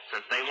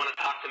 since they want to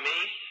talk to me,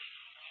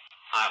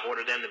 I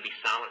order them to be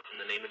silent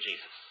in the name of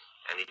Jesus.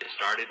 And he just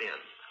started in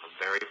a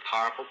very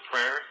powerful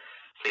prayer,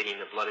 pleading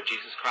the blood of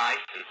Jesus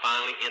Christ, and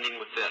finally ending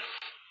with this.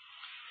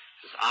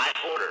 He says, I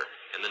order,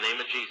 in the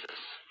name of Jesus,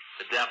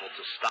 the devil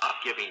to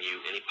stop giving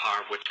you any power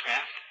of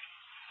witchcraft,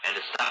 and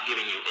to stop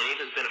giving you any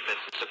of his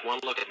benefits. He took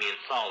one look at me and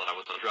saw that I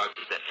was on drugs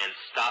and said, and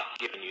stop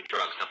giving you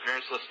drugs. Now,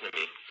 parents, listen to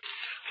me.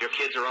 If your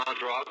kids are on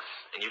drugs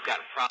and you've got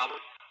a problem,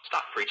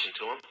 stop preaching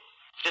to them.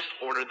 Just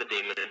order the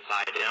demon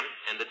inside them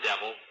and the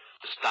devil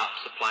to stop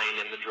supplying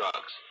them the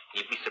drugs.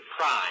 You'd be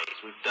surprised,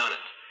 we've done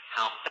it,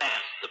 how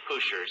fast the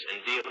pushers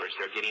and dealers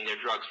they're getting their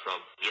drugs from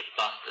get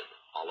busted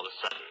all of a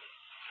sudden.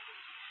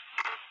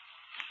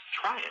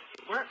 Try it.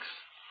 It works.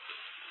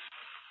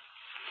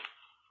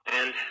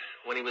 And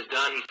when he was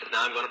done, he said,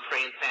 now I'm going to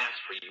pray and fast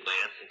for you,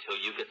 Lance, until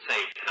you get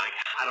saved. And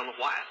I don't know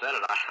why I said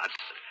it. I just,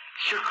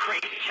 you're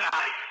crazy.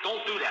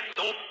 Don't do that.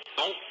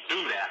 Don't do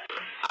that.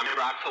 I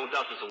remember I've told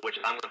dozens of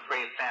witches, I'm going to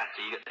pray and fast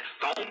till you get saved.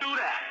 Don't do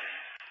that.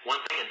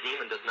 One thing a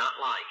demon does not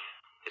like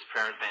is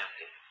prayer and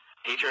fasting.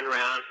 He turned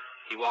around.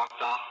 He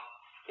walked off.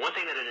 One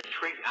thing that had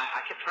intrigued me,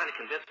 I kept trying to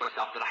convince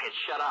myself that I had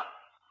shut up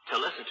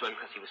to listen to him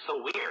because he was so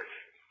weird.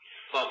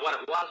 But what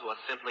it was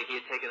simply he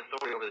had taken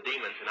authority over the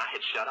demons, and I had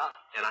shut up,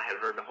 and I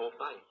had heard the whole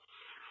thing.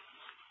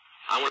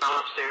 I went on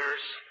upstairs,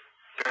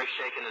 very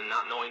shaken and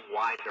not knowing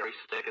why, very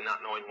sick and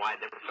not knowing why.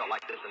 I'd never felt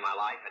like this in my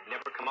life. I'd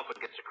never come up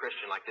against a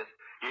Christian like this.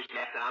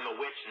 Usually I said I'm a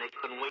witch, and they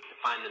couldn't wait to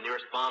find the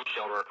nearest bomb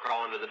shelter or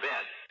crawl under the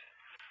bed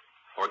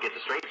or get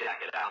the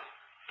straitjacket out.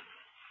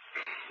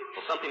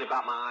 Well, something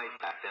about my eyes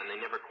back then, they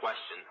never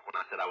questioned when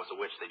I said I was a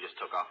witch. They just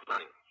took off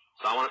running.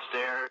 So I went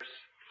upstairs,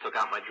 took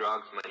out my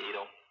drugs, my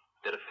needle,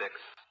 did a fix.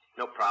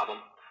 No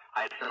problem.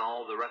 I had sent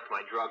all the rest of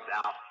my drugs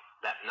out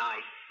that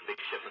night, big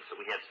shipments that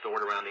we had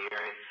stored around the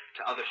area,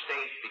 to other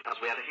states because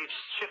we had a huge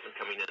shipment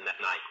coming in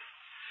that night.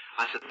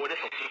 I said, boy, this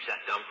will teach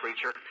that dumb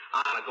preacher.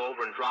 I ought to go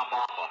over and drop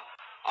off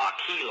a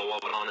kilo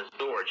of it on his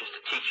door just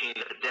to teach him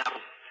that the devil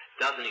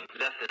doesn't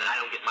exist and I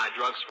don't get my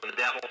drugs from the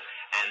devil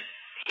and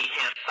he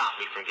can't stop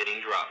me from getting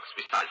drugs.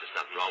 Besides, there's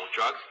nothing wrong with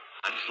drugs.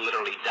 I'm just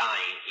literally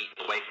dying,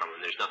 eating away from them.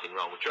 There's nothing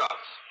wrong with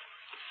drugs.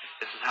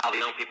 This is how the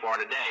young people are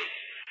today.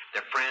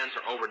 Their friends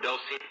are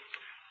overdosing.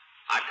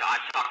 I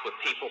talked with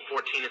people,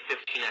 14 and 15.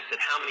 I said,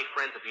 how many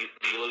friends do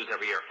you lose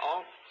every year?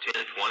 Oh,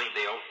 10 and 20.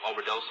 They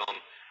overdose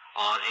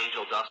on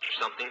angel dust or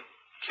something,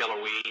 killer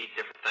weed,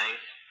 different things.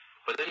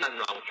 But there's nothing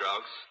wrong with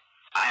drugs.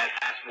 I had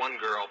asked one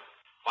girl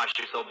why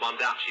she was so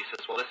bummed out. She says,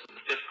 well, this is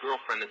the 5th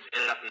girlfriend that's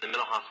ended up in the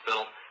mental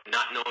hospital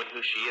not knowing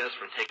who she is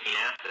from taking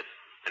acid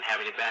and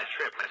having a bad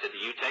trip. I said, do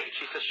you take it?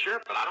 She says,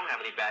 sure, but I don't have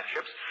any bad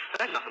trips.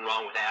 There's nothing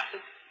wrong with acid.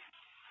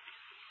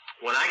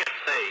 When I got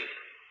saved,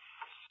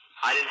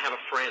 I didn't have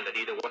a friend that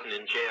either wasn't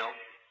in jail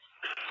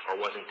or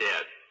wasn't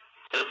dead.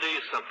 It'll do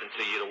something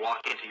to you to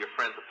walk into your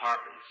friend's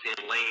apartment and see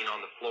them laying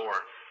on the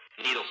floor,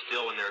 needles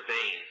still in their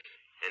veins,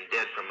 and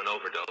dead from an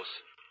overdose,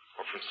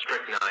 or from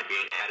strychnine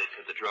being added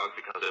to the drug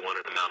because they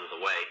wanted them out of the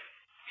way.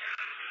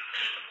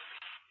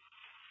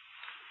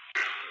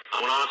 I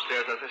went on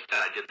upstairs, as I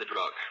said, I did the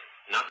drug.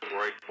 Not to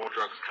worry, more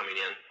drugs coming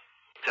in.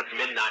 Except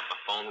midnight, my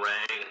phone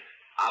rang, and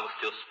I was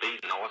still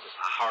speeding. I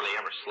hardly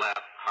ever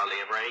slept, hardly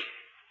ever ate.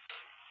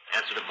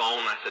 Answered the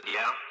phone, and I said,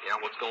 yeah,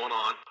 what's going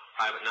on?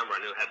 Private number,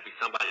 I knew it had to be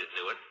somebody that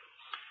knew it.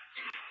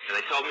 And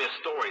they told me a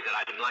story that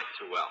I didn't like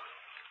too well.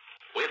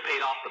 We had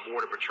paid off the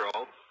Border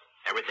Patrol.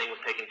 Everything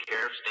was taken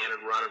care of,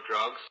 standard run of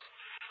drugs.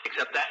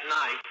 Except that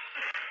night,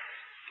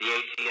 the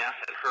ATF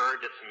had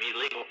heard that some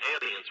illegal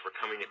aliens were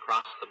coming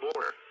across the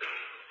border.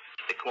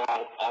 They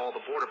called all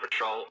the Border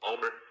Patrol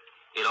over,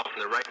 from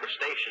the regular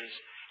stations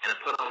and had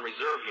put on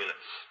reserve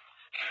units.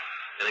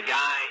 And a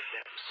guy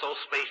that was so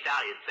spaced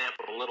out, he had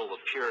sampled a little of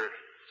pure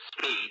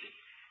speed.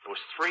 There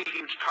was 3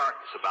 huge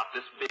cartons about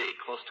this big,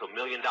 close to $1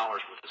 million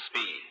worth of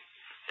speed,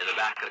 in the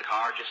back of the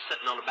car, just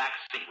sitting on the back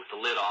seat with the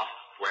lid off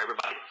where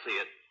everybody could see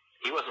it.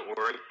 He wasn't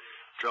worried.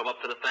 Drove up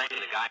to the thing,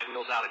 and the guy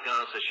wheels out a gun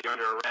and says, "You're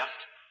under arrest."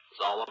 It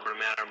was all over in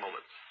a matter of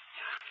moments.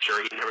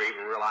 Sure, he never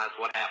even realized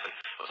what happened.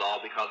 It was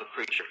all because a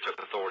preacher took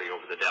authority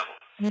over the devil.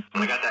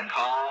 When I got that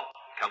call,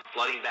 come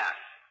flooding back.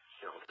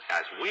 This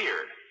guy's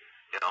weird.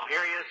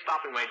 Here he is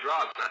stopping my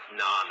drugs. And I said,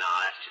 no,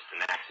 that's just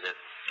an accident.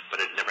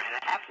 But it never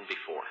had happened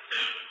before.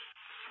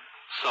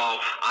 So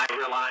I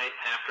realized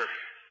after,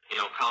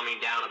 calming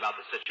down about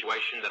the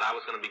situation that I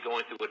was going to be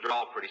going through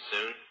withdrawal pretty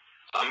soon.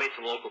 So I made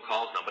some local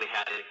calls. Nobody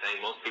had anything.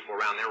 Most people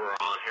around there were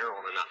on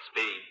heroin and not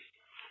speed.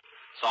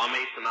 So I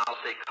made some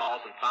out-of-state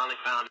calls and finally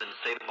found in the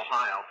state of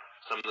Ohio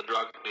some of the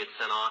drugs we had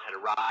sent on had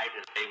arrived,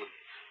 and they would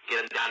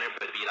get them down there,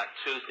 but it would be like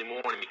Tuesday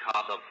morning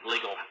because of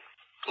legal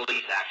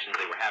police actions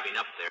they were having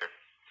up there.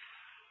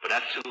 But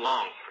that's too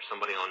long for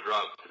somebody on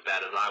drugs as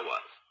bad as I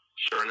was.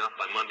 Sure enough,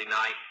 by Monday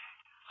night,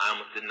 I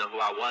almost didn't know who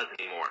I was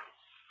anymore.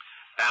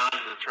 Bound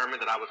and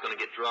determined that I was going to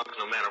get drugs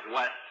no matter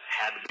what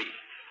had to be.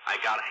 I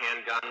got a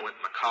handgun, went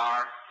in my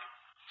car,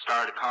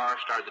 started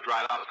the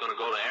drive. I was going to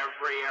go to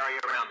every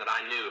area around that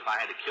I knew if I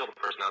had to kill the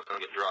person, I was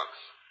going to get drugs.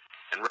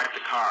 And wrecked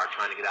the car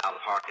trying to get out of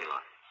the parking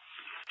lot.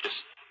 Just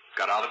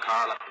got out of the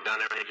car, left the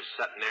gun, everything just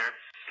sitting there.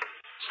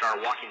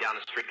 Started walking down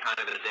the street kind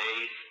of in a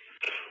daze,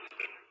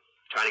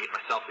 trying to get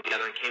myself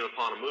together, and came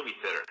upon a movie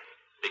theater.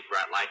 Big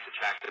bright lights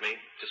attracted me.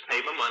 Just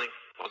paid my money.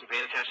 Wasn't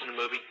paying attention to the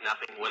movie.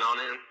 Nothing. Went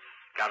on in.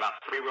 Got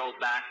about 3 rows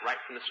back, right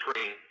from the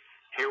screen.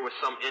 Here was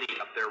some idiot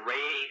up there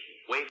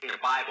waving a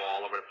Bible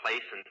all over the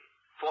place, and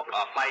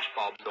flash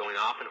bulbs going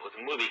off, and it was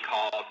a movie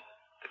called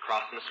The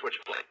Cross and the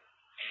Switchblade.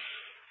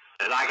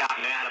 As I got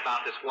mad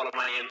about this, what am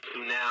I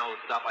into now and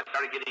stuff, I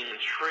started getting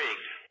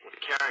intrigued with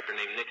a character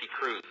named Nicky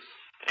Cruz.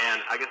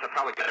 And I guess I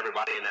probably got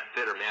everybody in that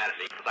theater mad at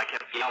me because I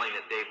kept yelling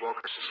at Dave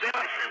Wilkerson, "Stay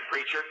away from him,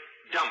 preacher.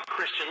 Dumb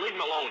Christian, leave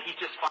him alone. He's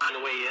just fine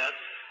the way he is."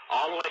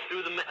 All the way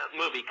through the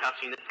movie,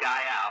 cussing this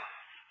guy out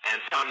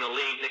and telling him to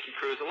leave Nicky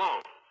Cruz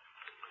alone.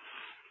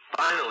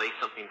 Finally,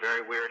 something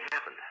very weird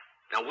happened.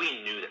 Now, we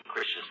knew that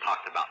Christians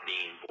talked about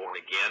being born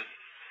again,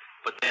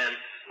 but then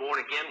born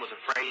again was a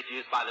phrase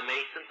used by the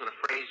Masons and a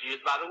phrase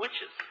used by the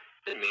witches.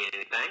 Didn't mean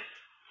anything.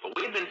 But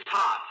we had been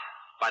taught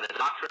by the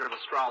doctrine of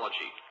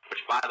astrology,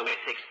 which, by the way,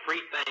 it takes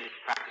 3 things to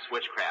practice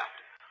witchcraft: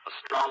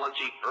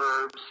 astrology,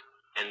 herbs,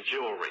 and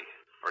jewelry,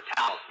 or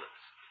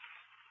talismans.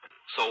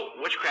 So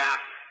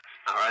witchcraft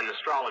and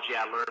astrology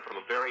I learned from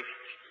a very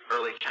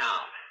early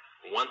child.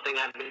 One thing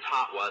I'd been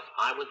taught was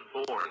I was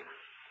born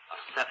a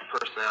set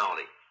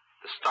personality.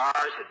 The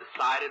stars had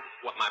decided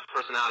what my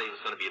personality was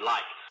going to be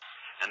like.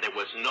 And there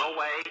was no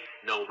way,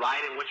 no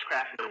rite in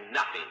witchcraft, no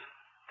nothing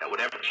that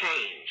would ever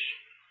change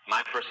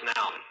my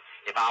personality.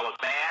 If I was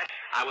bad,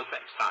 I was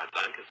bad. Besides,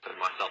 I didn't consider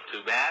myself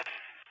too bad.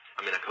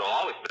 I mean, I could have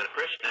always been a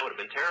Christian. That would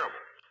have been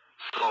terrible.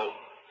 So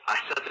I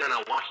sat there and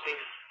I watched him,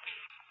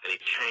 and he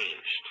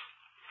changed.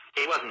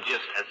 He wasn't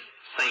just as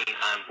saying,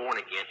 "I'm born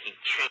again." He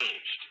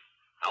changed.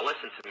 Now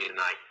listen to me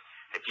tonight.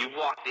 If you've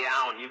walked the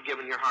aisle and you've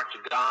given your heart to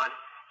God,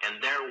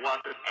 and there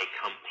wasn't a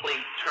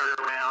complete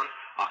turnaround,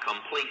 a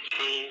complete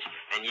change,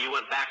 and you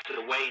went back to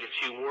the way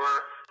that you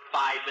were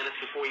 5 minutes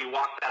before you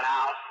walked that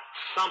aisle,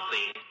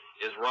 something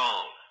is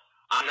wrong.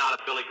 I'm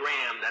not a Billy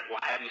Graham that will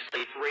have you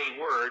say 3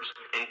 words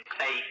and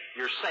say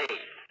you're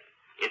saved.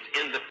 It's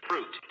in the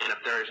fruit, and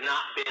if there has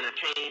not been a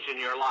change in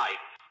your life,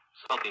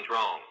 something's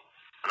wrong.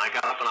 And I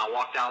got up and I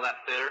walked out of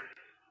that theater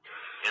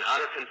in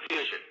utter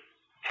confusion.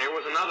 Here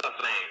was another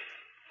thing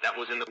that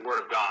was in the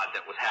Word of God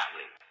that was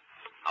happening.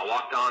 I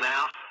walked on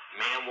out. A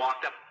man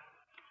walked up.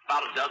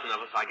 About a dozen of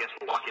us, I guess,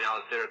 were walking out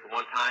of the theater at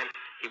one time.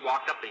 He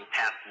walked up and he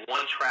passed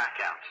 1 track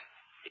out.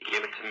 He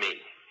gave it to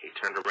me. He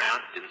turned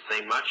around, didn't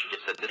say much. He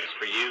just said, "This is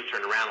for you,"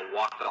 turned around and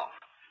walked off.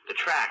 The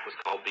track was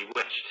called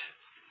Bewitched.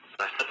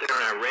 So I sat there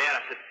and I read.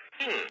 I said,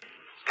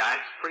 this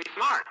guy's pretty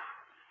smart.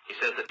 He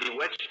says that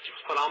Bewitched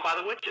was put on by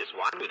the witches.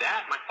 Well, I knew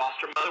that. My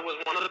foster mother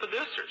was one of the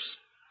producers.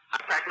 I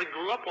practically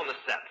grew up on the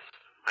sets.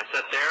 I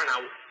sat there and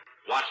I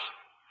watched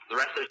The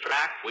rest of the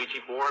track,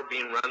 Ouija board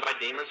being run by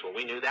demons. Well,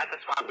 we knew that.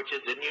 That's why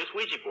witches didn't use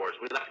Ouija boards.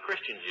 We let the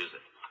Christians use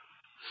it.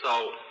 So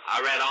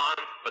I read on,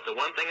 but the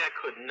one thing I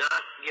could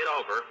not get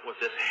over was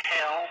this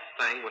hell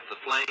thing with the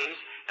flames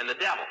and the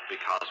devil,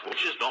 because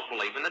witches don't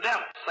believe in the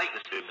devil.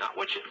 Satanists do, not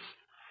witches.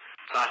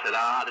 So I said,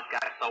 this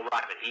guy's so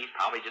right, but he's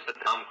probably just a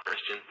dumb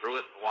Christian. Threw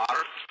it in the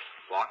water,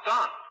 walked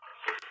on.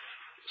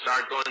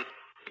 Started going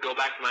to go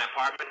back to my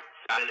apartment,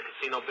 got in the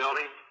casino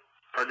building,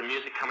 heard the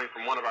music coming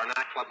from one of our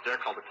nightclubs there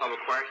called the Club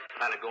Aquarius,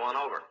 decided to go on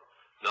over.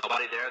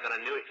 Nobody there that I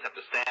knew except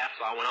the staff,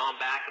 so I went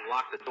on back and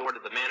locked the door to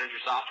the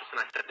manager's office,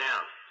 and I sat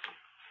down.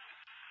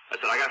 I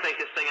said, I got to think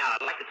this thing out.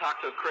 I'd like to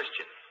talk to a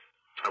Christian.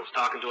 I was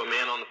talking to a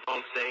man on the phone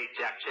today,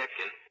 Jack Chick,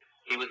 and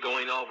he was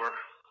going over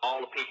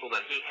all the people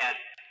that he had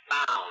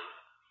found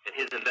in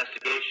his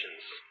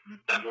investigations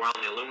that were on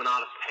the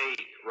Illuminatus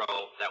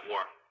payroll that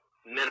were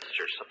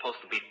ministers,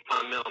 supposed to be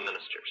fundamental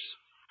ministers.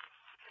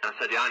 And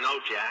I said, yeah, I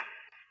know, Jack.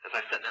 As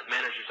I sat in that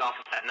manager's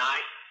office that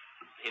night,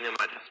 he knew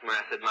my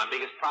testimony. I said, my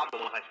biggest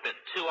problem was I spent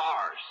 2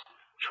 hours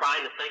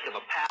trying to think of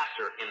a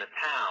pastor in the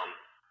town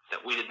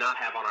that we did not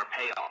have on our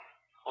payoff.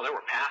 Well, there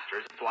were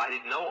pastors, that's why I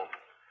didn't know them,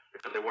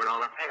 because they weren't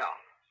on our payoff.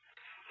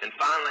 And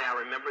finally, I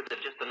remembered that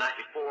just the night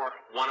before,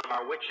 one of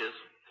our witches,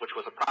 which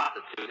was a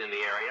prostitute in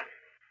the area,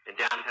 in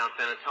downtown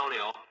San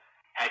Antonio,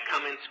 had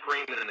come in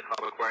screaming in the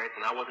Club Aquarius,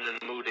 and I wasn't in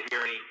the mood to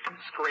hear any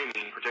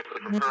screaming,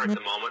 particularly from her at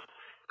the moment,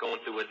 going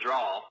through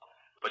withdrawal.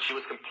 But she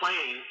was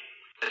complaining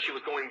that she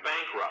was going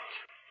bankrupt.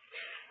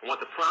 And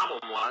what the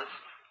problem was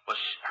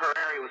her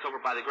area was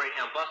over by the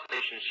Greyhound bus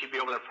station, and she'd be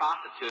over there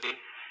prostituting,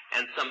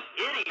 and some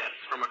idiots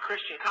from a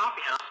Christian coffee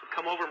house would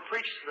come over and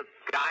preach to the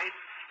guys,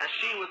 and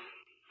she would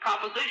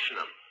proposition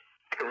them.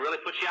 It can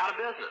really put you out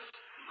of business.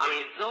 I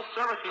mean, no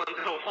serviceman's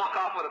going to walk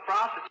off with a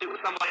prostitute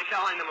with somebody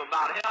telling them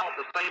about hell at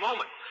the same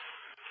moment.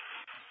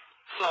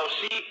 So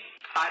she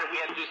decided we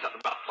had to do something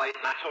about the place,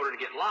 and I told her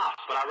to get lost,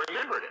 but I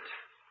remembered it.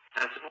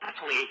 And I said, well, that's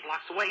only 8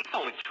 blocks away. It's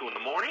only 2 in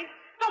the morning.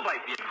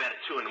 Nobody'd be in bed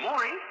at 2 in the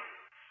morning.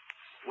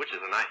 Which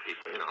is a night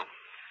people, you know.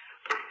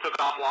 Took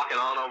off walking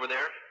on over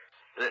there.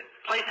 The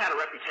place had a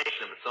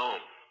reputation of its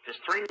own.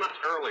 Just 3 months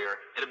earlier,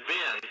 it had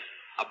been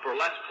a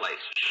burlesque place,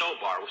 a show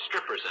bar with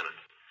strippers in it.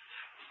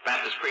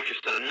 Baptist preacher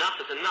said, enough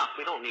is enough.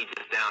 We don't need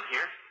this down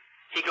here.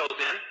 He goes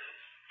in,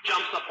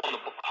 jumps up on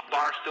the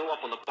bar stool,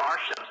 up on the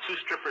bar, shoves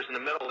 2 strippers in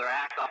the middle of their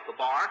act off the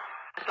bar,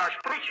 and starts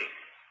preaching.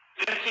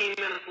 15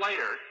 minutes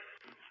later,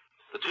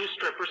 the 2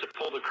 strippers had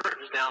pulled the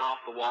curtains down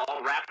off the wall,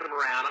 wrapped them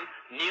around them,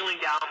 kneeling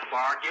down at the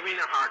bar, giving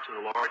their heart to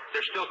the Lord.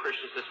 They're still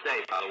Christians this day,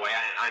 by the way.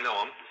 I know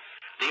them.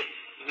 The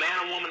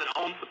man and woman that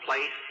owns the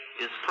place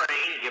is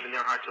praying, giving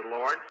their heart to the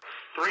Lord.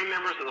 3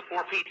 members of the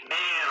 4-piece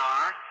band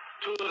are,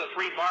 2 of the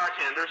 3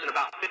 bartenders, and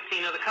about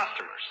 15 of the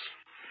customers.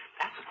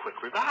 That's a quick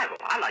revival.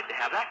 I like to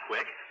have that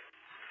quick.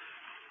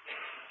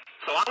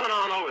 So I went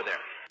on over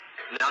there.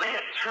 Now, they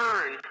had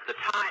turned the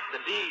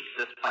deed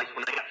to this place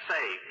when they got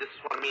saved. This is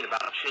what I mean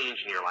about a change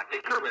in your life.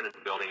 They could have rented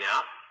the building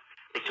out.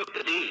 They took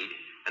the deed,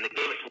 and they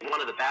gave it to one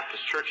of the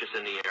Baptist churches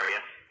in the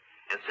area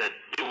and said,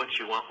 do what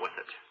you want with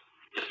it.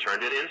 Just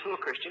turned it into a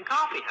Christian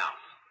coffee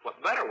house. What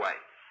better way?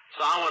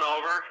 So I went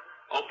over,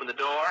 opened the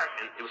door,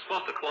 and it was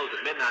supposed to close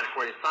at midnight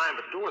according to sign,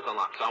 but the door was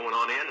unlocked. So I went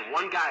on in, and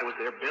one guy was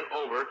there, bent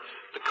over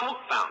the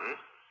Coke fountain.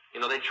 You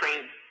know, they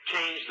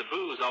changed the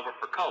booze over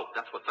for Coke.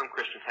 That's what some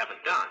Christians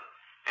haven't done.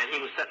 And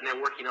he was sitting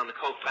there working on the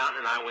Coke fountain,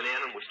 and I went in,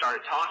 and we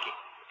started talking.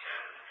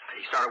 And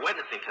he started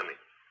witnessing to me.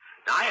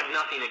 Now, I have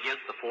nothing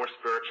against the 4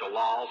 spiritual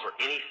laws or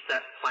any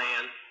set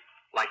plan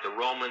like the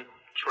Roman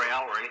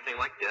trail or anything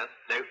like this.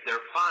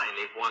 They're fine.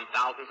 They've won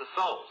thousands of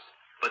souls.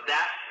 But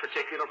that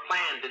particular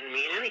plan didn't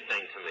mean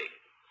anything to me.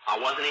 I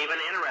wasn't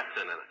even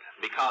interested in it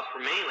because,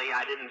 for mainly,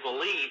 I didn't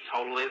believe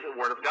totally the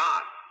Word of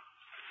God.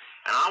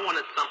 And I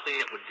wanted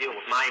something that would deal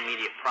with my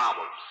immediate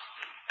problems.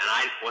 And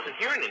I wasn't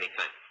hearing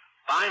anything.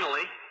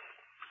 Finally,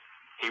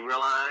 he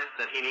realized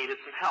that he needed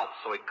some help,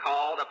 so he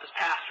called up his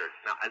pastor.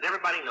 Now, as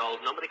everybody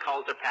knows, nobody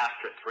calls their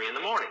pastor at 3 in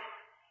the morning,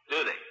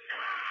 do they?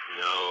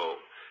 No,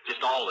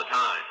 just all the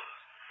time.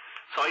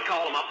 So he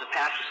called him up. The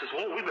pastor says,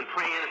 well, we've been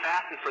praying and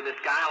fasting for this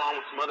guy along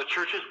with some other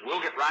churches.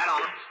 We'll get right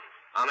on it.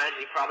 I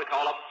imagine he probably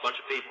called up a bunch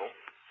of people.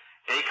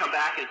 And he come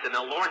back and said,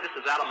 now, Lord, this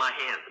is out of my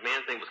hands. The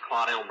man's name was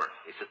Claude Elmer.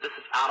 He said, this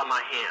is out of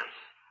my hands.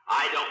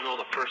 I don't know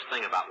the first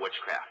thing about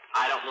witchcraft.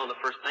 I don't know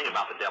the first thing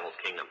about the devil's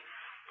kingdom,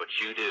 but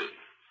you do.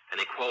 And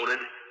he quoted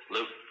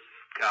Luke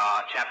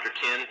chapter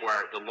 10,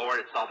 where the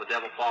Lord had saw the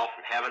devil fall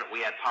from heaven, and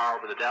we had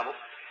power over the devil.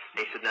 And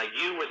he said, now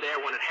you were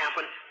there when it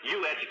happened.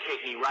 You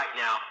educate me right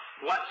now.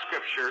 What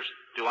scriptures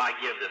do I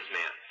give this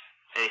man?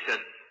 And he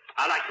said,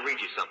 I'd like to read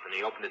you something.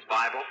 He opened his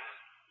Bible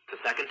to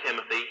 2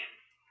 Timothy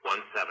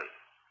 1:7.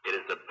 It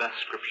is the best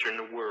scripture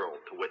in the world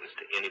to witness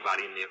to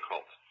anybody in the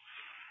occult.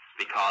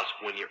 Because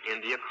when you're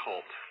in the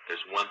occult,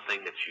 there's one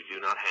thing that you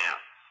do not have.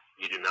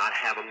 You do not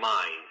have a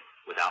mind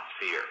without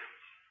fear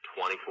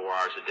 24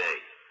 hours a day.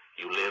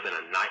 You live in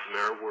a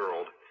nightmare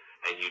world,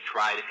 and you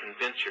try to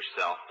convince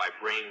yourself by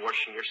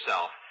brainwashing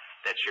yourself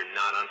that you're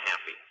not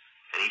unhappy.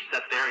 And he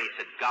sat there and he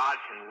said, God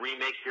can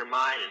remake your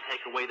mind and take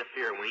away the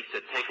fear. And when he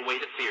said, take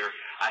away the fear,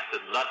 I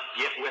said, let's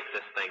get with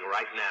this thing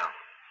right now.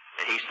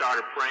 And he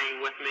started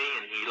praying with me,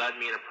 and he led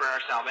me in a prayer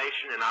of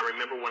salvation. And I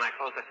remember when I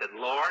closed, I said,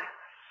 Lord,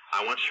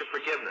 I want your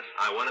forgiveness.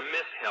 I want to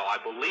miss hell. I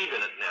believe in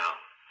it now.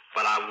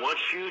 But I want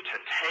you to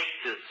take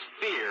this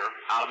fear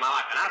out of my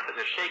life. And I was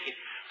there shaking,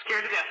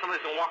 scared to death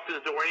somebody's going to walk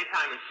through the door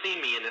anytime and see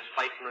me in this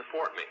place and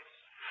report me.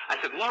 I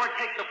said, Lord,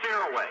 take the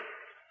fear away.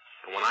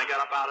 And when I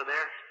got up out of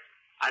there,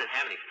 I didn't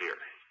have any fear.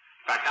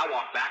 In fact, I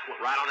walked back,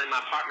 went right on in my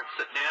apartment,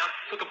 sit down,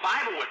 took a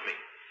Bible with me.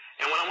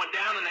 And when I went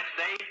down the next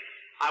day,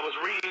 I was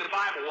reading the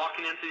Bible,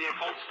 walking into the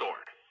occult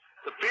store.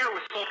 The fear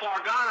was so far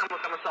gone, I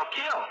looked at myself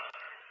killed.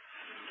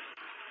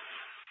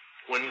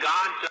 When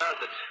God does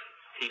it,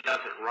 he does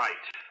it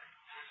right.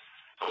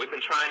 We've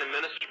been trying to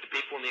minister to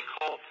people in the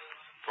occult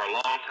for a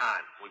long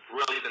time. We've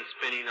really been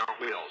spinning our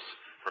wheels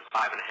for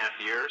 5.5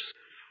 years.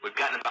 We've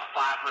gotten about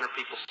 500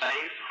 people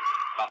saved.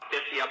 About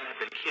 50 of them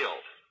have been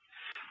killed.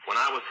 When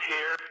I was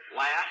here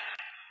last,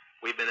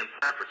 we've been in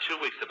prayer for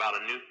 2 weeks about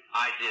a new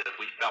idea that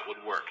we felt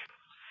would work.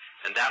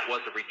 And that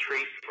was a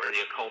retreat for the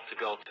occult to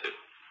go to.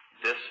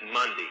 This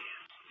Monday,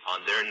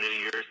 on their New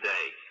Year's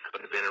Day,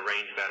 could have been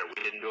arranged better.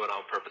 We didn't do it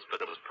on purpose,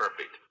 but it was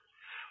perfect.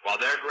 While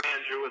their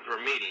grand jurors were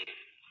meeting,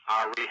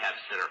 our rehab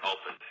center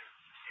opened.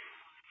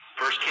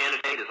 First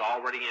candidate is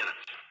already in it.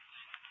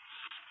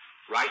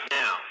 Right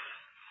now,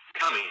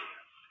 coming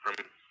from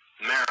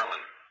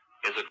Maryland,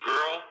 is a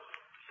girl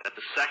that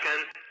the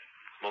second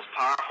most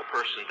powerful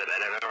person that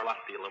had ever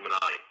left the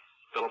Illuminati,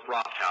 Philip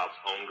Rothschild's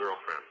own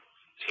girlfriend,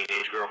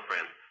 teenage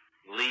girlfriend,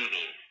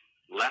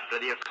 left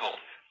of the occult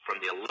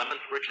from the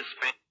 11th richest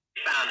family.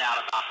 Found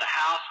out about the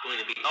house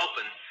going to be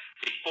open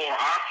before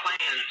our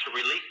plan to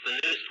release the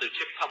news through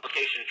Chick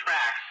publication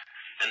tracks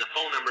and the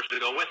phone numbers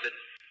to go with it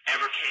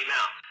ever came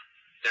out.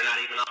 They're not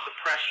even off the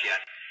press yet,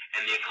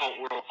 and the occult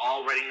world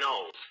already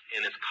knows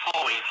and is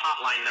calling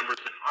hotline numbers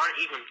that aren't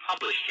even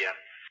published yet.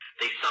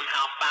 They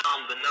somehow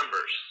found the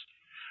numbers.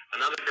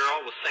 Another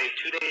girl was saved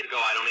 2 days ago.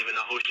 I don't even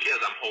know who she is.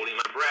 I'm holding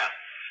my breath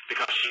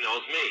because she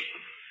knows me.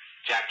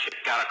 Jack Chick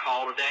got a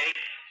call today.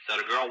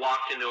 Said a girl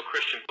walked into a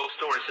Christian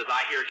bookstore and says,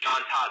 I hear John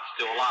Todd's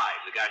still alive.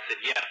 The guy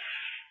said, yes.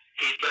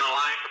 He's been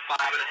alive for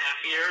 5.5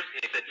 years.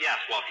 And he said, yes,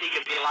 well, if he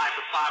can be alive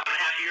for 5.5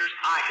 years,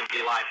 I can be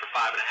alive for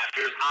 5.5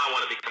 years. I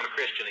want to become a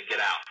Christian and get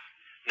out.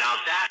 Now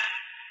that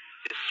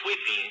is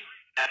sweeping.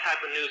 That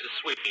type of news is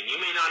sweeping. You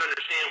may not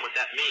understand what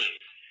that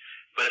means.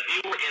 But if you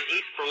were in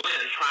East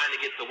Berlin trying to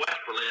get to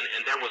West Berlin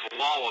and there was a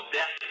wall of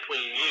death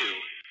between you,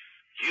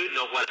 you'd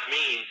know what it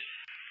means.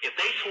 If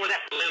they tore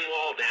that Berlin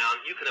Wall down,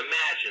 you can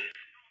imagine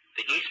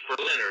the East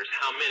Berliners,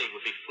 how many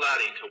would be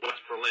flooding to West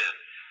Berlin.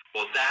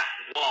 Well, that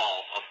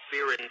wall of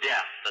fear and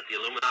death that the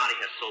Illuminati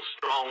has so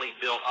strongly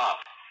built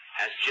up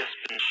has just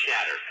been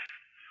shattered.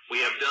 We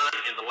have done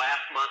in the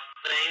last month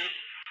things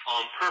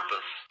on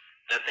purpose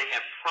that they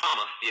have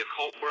promised the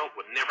occult world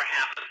would never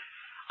happen.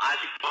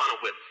 Isaac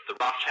Bonowitz, the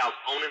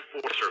Rothschild's own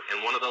enforcer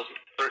and one of those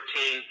 13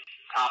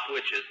 top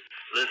witches,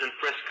 lives in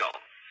Frisco.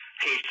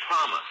 He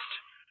promised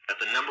that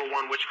the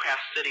 #1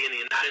 witchcraft city in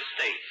the United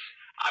States,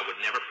 I would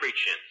never preach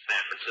in,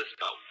 San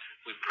Francisco.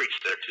 We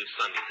preached there 2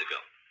 Sundays ago.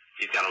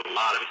 He's got a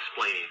lot of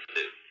explaining to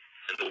do.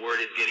 And the word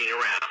is getting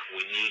around.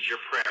 We need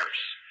your prayers.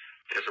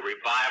 There's a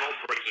revival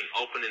breaking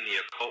open in the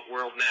occult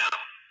world now.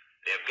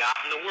 They have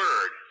gotten the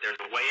word.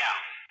 There's a way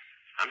out.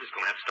 I'm just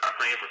going to have to start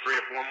praying for 3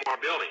 or 4 more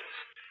buildings.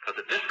 Because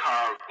if this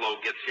carload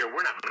gets here,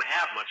 we're not going to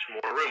have much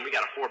more room. We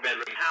got a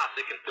 4-bedroom house.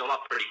 It can fill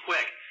up pretty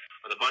quick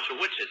with a bunch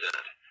of witches in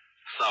it.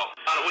 So,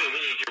 by the way, we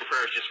need your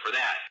prayers just for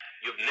that.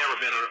 You've never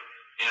been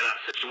in a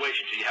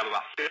situation where you have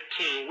about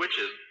 15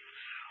 witches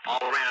all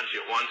around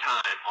you at one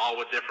time, all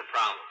with different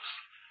problems.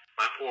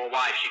 My poor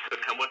wife, she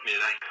couldn't come with me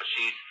tonight because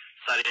she's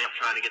setting up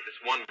trying to get this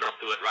one girl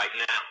through it right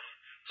now.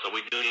 So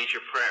we do need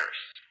your prayers.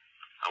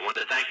 I want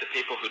to thank the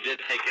people who did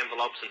take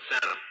envelopes and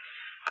sent them.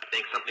 I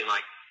think something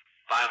like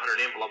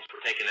 500 envelopes were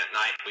taken that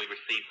night. We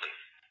received them.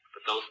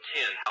 But those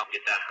 10 helped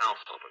get that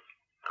house open.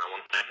 And I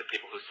want to thank the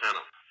people who sent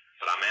them.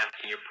 But I'm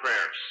asking your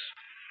prayers.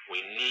 We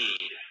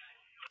need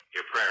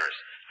your prayers.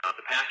 Now, if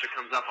the pastor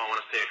comes up, I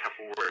want to say a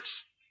couple words.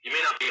 You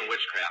may not be in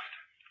witchcraft.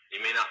 You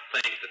may not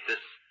think that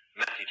this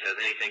message has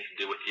anything to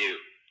do with you.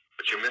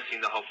 But you're missing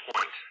the whole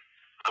point.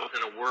 I was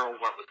in a world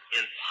where it was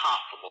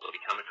impossible to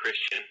become a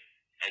Christian.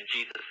 And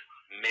Jesus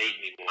made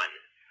me one.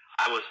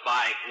 I was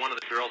by one of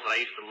the girls that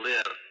I used to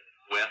live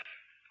with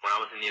when I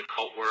was in the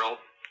occult world.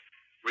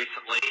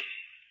 Recently,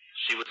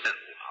 she was at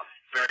a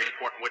very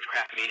important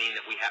witchcraft meeting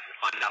that we happened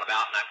to find out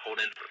about, and I pulled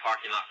into the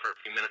parking lot for a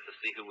few minutes to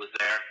see who was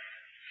there.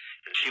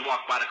 And she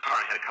walked by the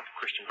car and had a couple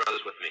Christian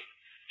brothers with me.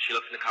 She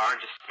looked in the car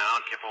and just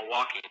smiled and kept on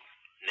walking,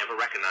 never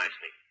recognized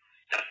me.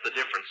 That's the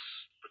difference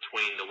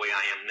between the way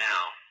I am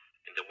now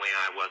and the way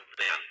I was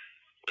then.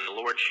 When the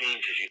Lord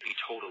changes you, he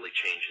totally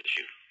changes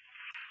you.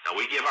 Now,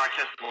 we give our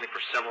testimony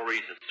for several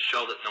reasons, to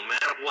show that no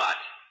matter what,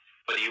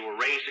 whether you were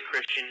raised a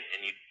Christian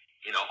and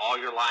you know all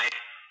your life,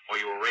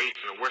 or you were raised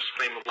in the worst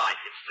frame of life,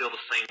 it's still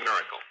the same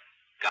miracle.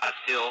 God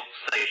still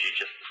saves you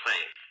just the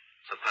same.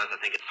 Sometimes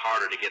I think it's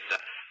harder to get the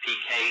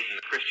PKs and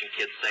the Christian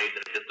kids say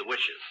that it is the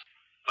witches.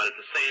 But at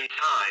the same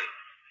time,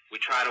 we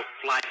try to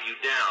flag you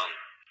down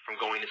from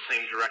going the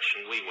same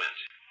direction we went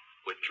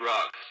with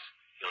drugs.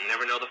 You'll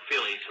never know the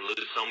feeling to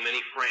lose so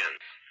many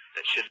friends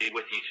that should be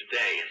with you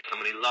today and so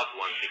many loved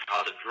ones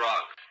because of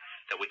drugs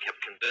that we kept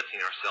convincing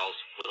ourselves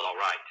was all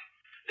right.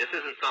 This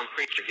isn't some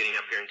preacher getting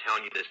up here and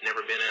telling you there's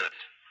never been in it.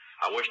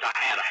 I wished I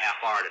had a half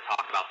hour to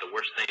talk about the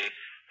worst thing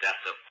that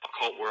the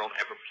occult world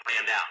ever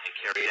planned out and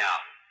carried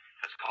out.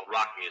 That's called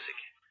rock music.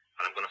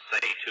 But I'm going to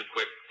say two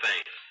quick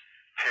things.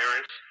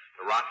 Parents,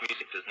 the rock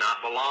music does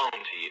not belong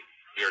to you,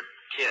 your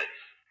kids.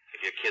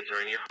 If your kids are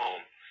in your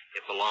home,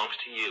 it belongs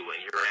to you and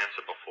you're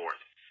answerable for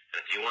it. And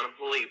if you want to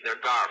believe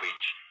they're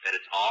garbage, that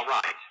it's all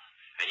right,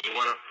 and you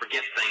want to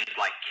forget things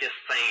like Kiss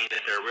saying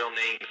that their real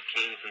name is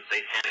Kings and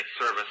Satanic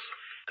Service,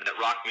 and that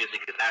rock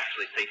music is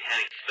actually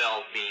satanic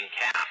spells being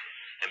cast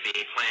and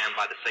being planned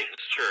by the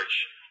Satanist Church,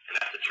 and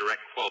that's a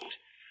direct quote,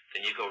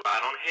 then you go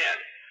right on ahead.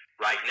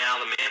 Right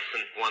now, one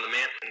of the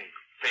Manson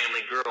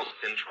family girls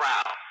is in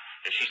trial,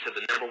 and she said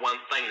the number one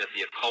thing that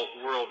the occult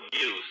world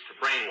used to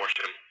brainwash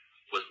them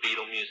was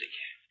Beatle music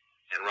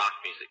and rock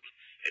music.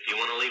 If you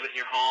want to leave it in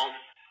your home,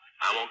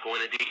 I won't go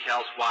into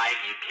details why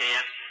you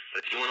can't,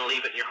 but if you want to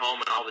leave it in your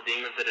home and all the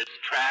demons that it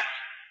attracts,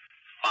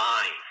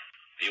 fine.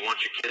 If you want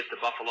your kids to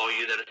buffalo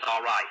you, that it's all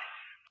right.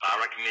 But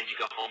I recommend you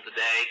go home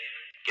today,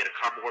 get a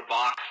cardboard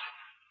box,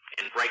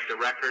 and break the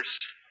records,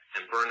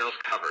 and burn those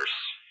covers,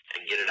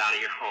 and get it out of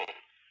your home.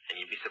 And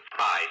you'd be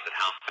surprised at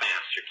how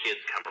fast your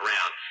kids come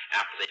around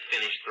after they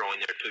finish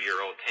throwing their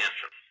 2-year-old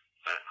tantrum.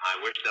 But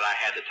I wish that I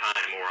had the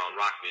time more on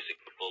rock music,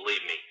 but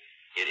believe me,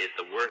 it is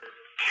the work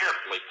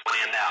carefully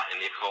planned out in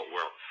the occult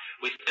world.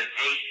 We spent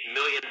 $8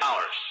 million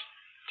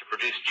to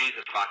produce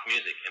Jesus rock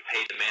music and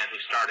paid the man who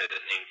started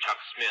it, named Chuck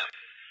Smith,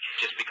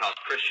 just because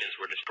Christians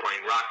were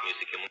destroying rock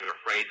music and we were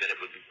afraid that it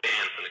would be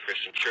banned from the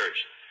Christian church.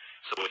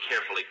 So we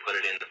carefully put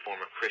it in the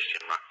form of Christian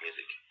rock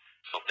music.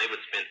 So if they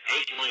would spend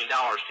 $8 million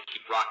to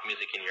keep rock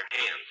music in your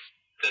hands,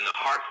 then the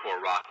hardcore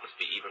rock must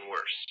be even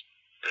worse.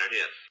 And it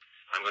is.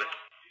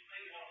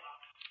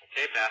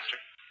 Okay,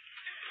 Pastor.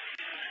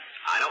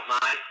 I don't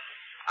mind.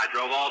 I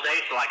drove all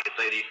day so I could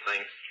say these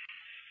things.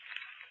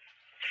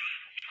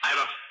 I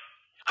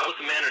was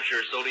the manager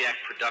of Zodiac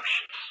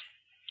Productions,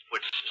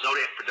 which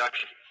Zodiac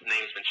Productions'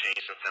 name's been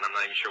changed since then. I'm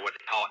not even sure what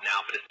to call it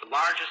now, but it's the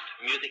largest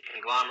music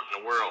conglomerate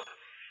in the world.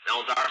 It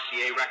owns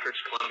RCA Records,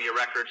 Columbia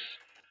Records,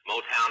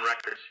 Motown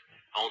Records,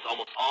 owns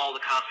almost all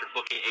the concert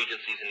booking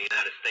agencies in the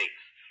United States.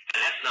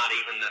 And that's not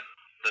even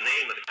the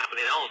name of the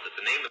company that owns it.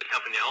 The name of the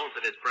company that owns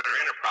it is Brenner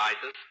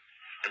Enterprises,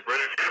 and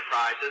Brenner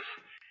Enterprises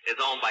is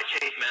owned by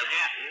Chase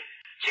Manhattan.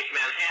 Chase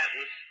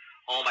Manhattan's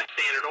owned by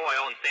Standard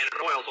Oil, and Standard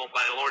Oil's owned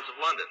by the Lords of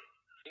London.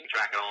 You can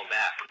track it on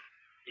back.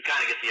 You kind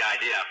of get the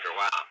idea after a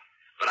while.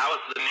 But I was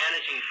the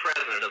managing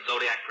president of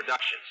Zodiac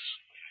Productions.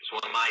 It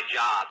was one of my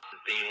jobs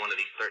as being one of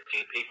these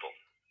 13 people.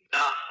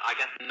 Thus, I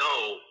got to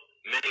know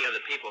many of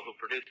the people who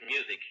produce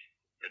music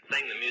and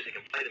sing the music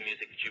and play the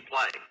music that you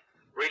play.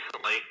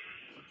 Recently,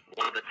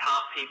 one of the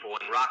top people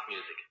in rock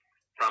music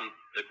from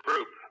the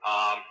group,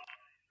 I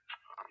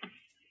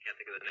can't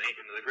think of the name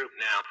of the group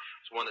now,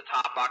 it's one of the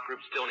top rock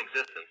groups still in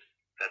existence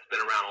that's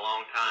been around a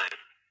long time,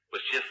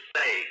 was just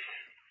saved.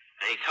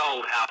 And he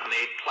told how when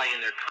they'd play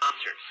in their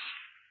concerts,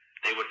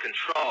 they would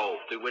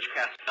control through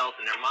witchcraft spells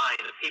in their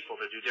mind the people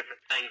to do different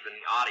things in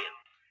the audience.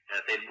 And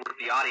that they'd work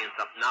the audience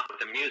up not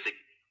with their music,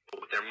 but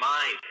with their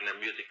mind and their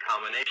music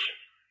combination.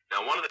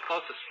 Now, one of the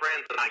closest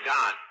friends that I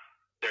got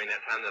during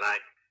that time that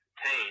I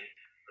obtained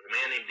was a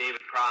man named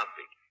David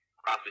Crosby.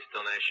 Crosby,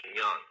 Still, Nash &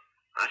 Young.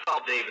 I saw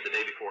David the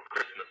day before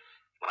Christmas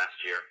last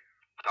year.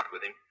 I talked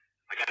with him.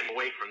 I got him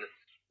away from this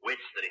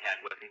witch that he had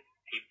with him.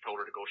 He told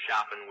her to go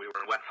shopping. We were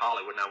in West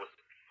Hollywood, and I was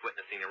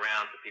witnessing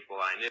around to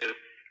people I knew.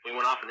 We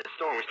went off in the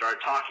store, and we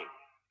started talking.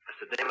 I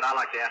said, David, I'd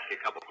like to ask you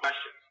a couple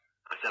questions.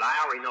 I said, I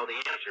already know the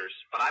answers,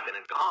 but I've been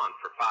gone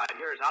for 5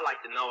 years. I'd like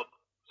to know if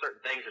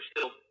certain things are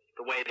still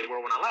the way they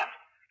were when I left.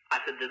 I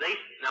said,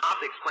 now I'll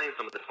have to explain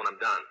some of this when I'm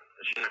done.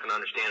 You're not going to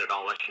understand it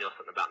all unless you know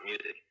something about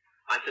music.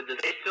 I said, do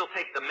they still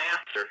take the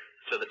master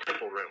to the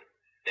temple room?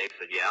 Dave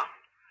said, yeah.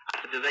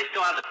 I said, do they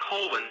still have the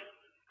Coven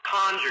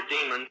conjure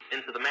demons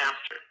into the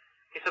master?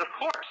 He said, of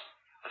course.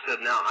 I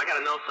said, now, I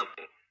got to know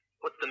something.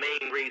 What's the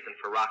main reason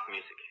for rock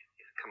music?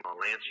 He said, come on,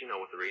 Lance, you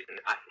know what the reason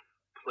is. I said,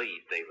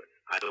 please, David,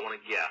 I don't want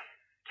to guess.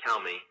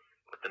 Tell me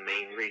what the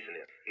main reason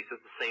is. He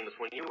says, the same as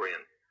when you were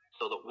in,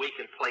 so that we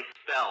can place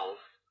spells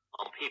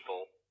on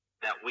people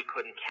that we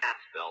couldn't cast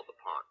spells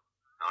upon.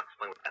 I'll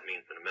explain what that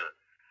means in a minute.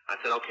 I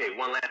said, okay,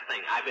 one last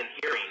thing. I've been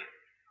hearing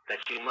that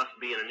you must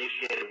be an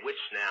initiated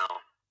witch now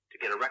to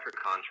get a record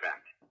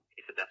contract.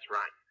 He said, that's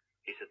right.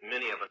 He said,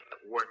 many of us that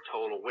weren't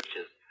total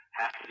witches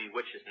have to be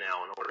witches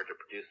now in order to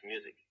produce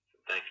music.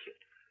 Thank you.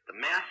 The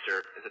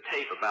master is a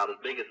tape about as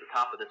big as the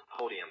top of this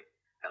podium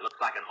that looks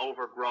like an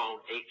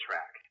overgrown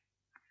 8-track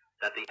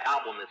that the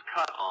album is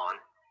cut on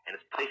and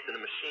is placed in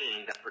a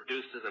machine that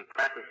produces and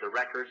presses the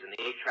records and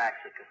the 8-tracks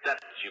and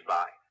cassettes that you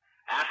buy.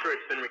 After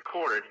it's been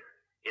recorded,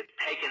 it's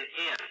taken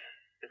in.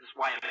 This is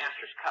why a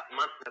master's cut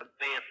months in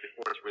advance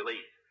before it's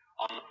released.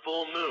 on the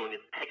full moon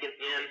is taken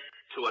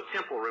into a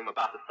temple room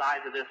about the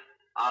size of this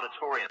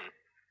auditorium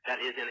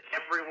that is in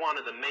every one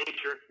of the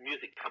major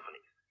music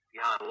companies,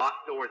 behind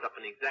locked doors up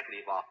in the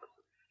executive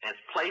offices. And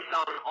it's placed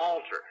on an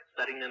altar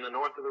sitting in the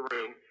north of the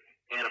room,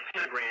 and a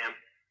pentagram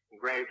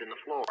engraved in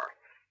the floor.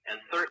 And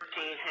 13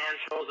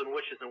 hand-chosen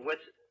witches and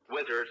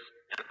wizards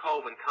and a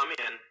coven come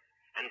in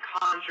and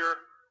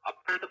conjure a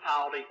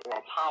principality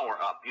or a power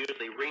up,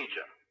 usually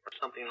Regia or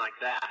something like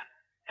that,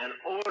 and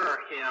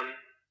order him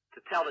to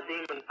tell the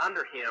demons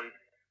under him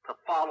to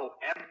follow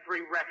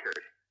every record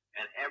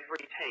and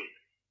every tape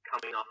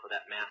coming off of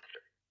that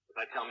master.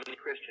 As I tell many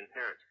Christian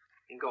parents,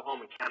 you can go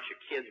home and count your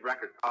kids'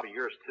 records, probably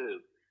yours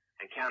too,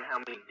 and count how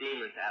many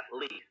demons at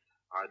least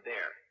are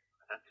there.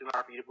 If that's too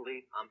hard for you to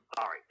believe, I'm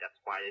sorry. That's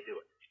why they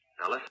do it.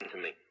 Now listen to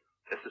me.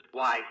 This is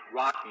why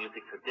rock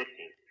music's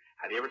addicting.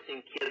 Have you ever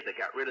seen kids that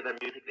got rid of their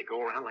music? They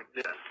go around like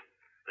this.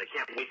 They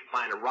can't wait to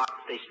find a rock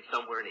station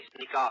somewhere, and they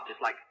sneak off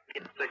just like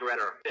getting a cigarette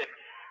or a fix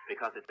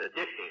because it's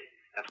addicting.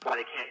 That's why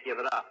they can't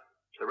give it up.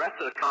 The rest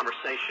of the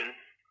conversation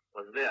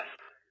was this.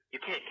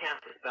 You can't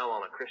cast a spell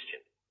on a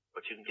Christian,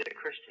 but you can get a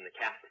Christian to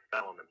cast a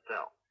spell on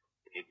themselves.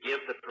 If you give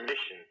the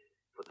permission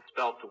for the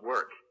spell to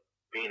work,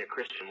 being a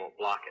Christian won't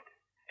block it.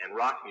 And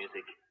rock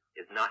music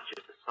is not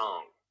just a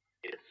song.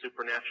 It is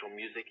supernatural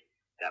music,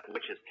 that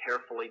which is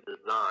carefully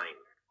designed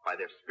by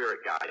their spirit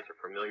guides or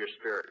familiar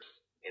spirits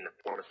in the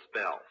form of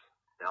spells.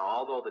 Now,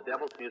 although the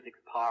devil's music's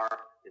power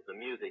is the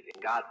music and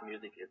God's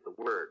music is the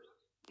words,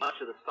 much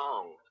of the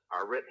songs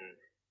are written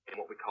in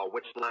what we call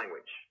witch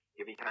language.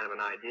 Give you kind of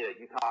an idea. Many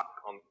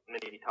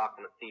of you talk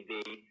on a CB,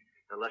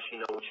 unless you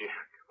know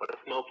what a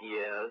smoky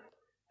is,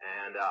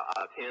 and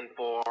a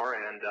 10-4,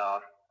 and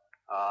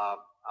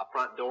a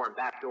front door and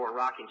back door and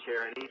rocking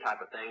chair and these type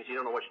of things. You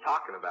don't know what you're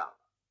talking about.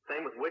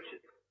 Same with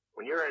witches.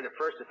 When you're in the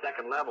first or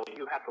second level,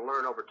 you have to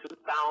learn over 2,000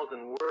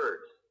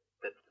 words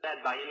that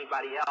said by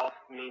anybody else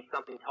means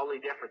something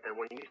totally different than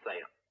when you say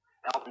them.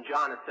 Elton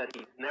John has said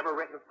he's never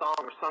written a song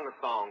or sung a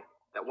song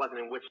that wasn't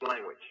in witch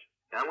language.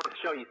 Now, I want to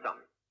show you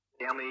something.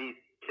 See how many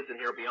kids in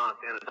here will be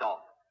honest and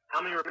adults. How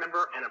many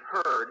remember and have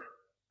heard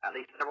at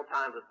least several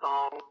times a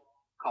song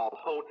called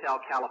Hotel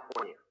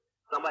California?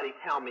 Somebody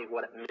tell me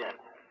what it meant.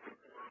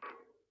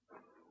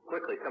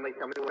 Quickly, somebody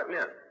tell me what it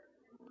meant.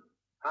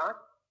 Huh?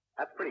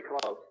 That's pretty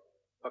close.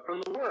 But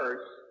from the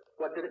words,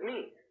 what did it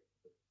mean?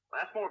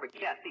 Well, that's more of a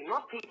guess. See,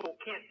 most people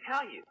can't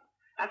tell you.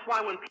 That's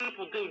why when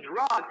people do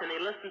drugs and they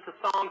listen to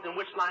songs in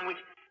which language,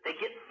 they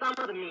get some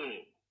of the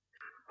meaning.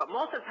 But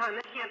most of the time,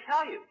 they can't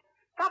tell you.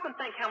 Stop and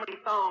think how many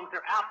songs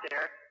are out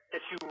there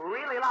that you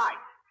really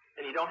like,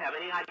 and you don't have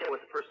any idea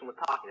what the person was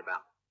talking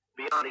about.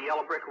 Beyond a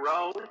Yellow Brick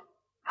Road?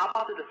 How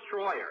about The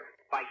Destroyer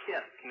by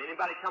Kiss? Can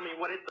anybody tell me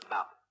what it's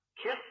about?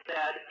 Kiss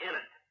said in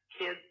it,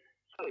 kids,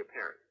 kill your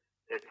parents.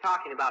 They're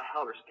talking about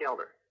Helter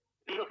Skelter.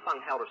 Beatles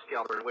sung Helter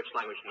Skelter in which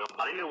language?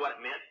 Nobody knew what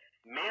it meant.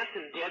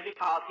 Manson did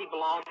because he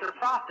belonged to the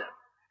process.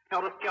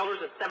 Helter Skelter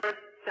is a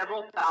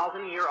several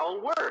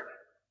thousand-year-old word.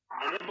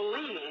 And they're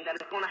believing that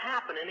it's going to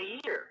happen in a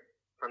year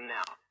from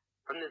now,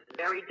 from this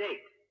very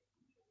date.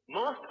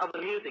 Most of the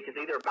music is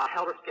either about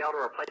Helter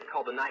Skelter or a place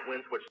called the Night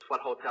Winds, which is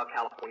what Hotel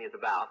California is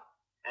about,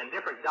 and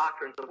different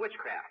doctrines of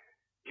witchcraft.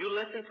 You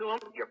listen to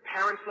them, your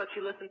parents let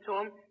you listen to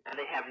them, and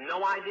they have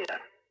no idea.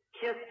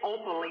 Kiss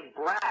openly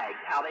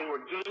bragged how they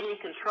were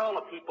gaining control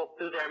of people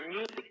through their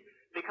music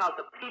because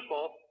the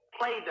people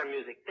played their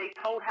music. They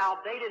told how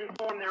they didn't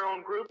form their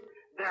own group.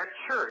 Their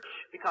church,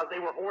 because they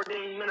were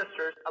ordained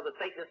ministers of the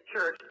Satanist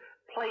church,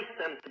 placed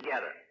them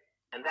together.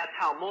 And that's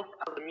how most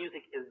of the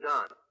music is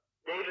done.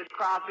 David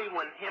Crosby,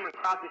 when him and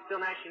Crosby,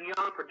 Still, Nash and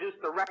Young produced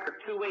the record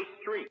Two-Way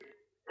Street,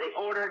 they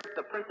ordered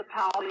the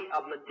principality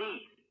of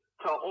Medici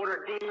to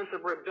order demons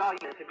of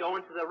rebellion to go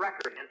into the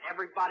record, and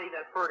everybody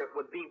that heard it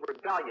would be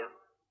rebellious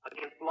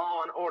against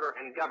law and order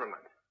and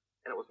government.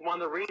 And it was one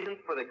of the reasons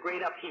for the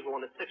great upheaval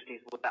in the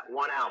 60s with that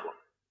one album,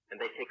 and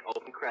they take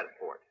open credit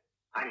for it.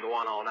 I can go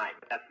on all night,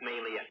 but that's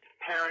mainly it.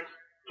 Parents,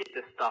 get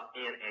this stuff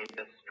in and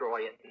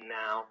destroy it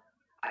now.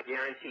 I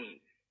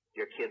guarantee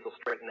your kids will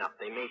straighten up.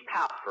 They may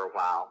pout for a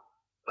while,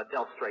 but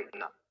they'll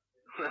straighten up.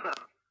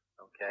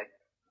 Okay?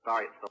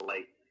 Sorry it's so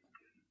late.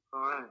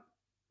 All right.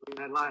 We've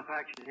had live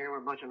action here.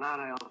 We're a bunch of night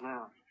owls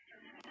now.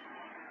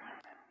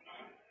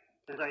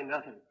 This ain't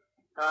nothing.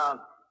 How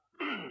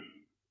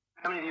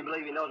many of you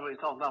believe he knows what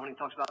he's talking about when he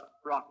talks about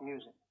rock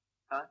music?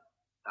 Huh?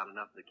 Not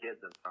enough of the kids,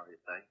 I'm sorry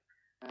to say.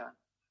 Yeah.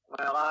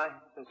 Well, I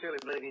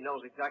sincerely believe he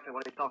knows exactly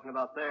what he's talking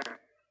about there.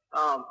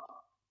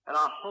 And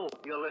I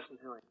hope you'll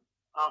listen to him.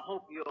 I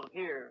hope you'll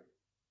hear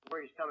where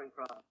he's coming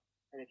from.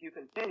 And if you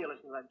continue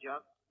listening to that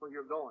junk, where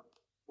you're going.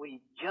 We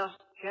just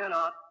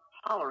cannot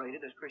tolerate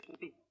it as Christian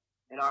people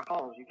in our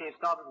homes. You can't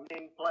stop it from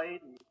being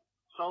played and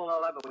sold and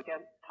all that, but we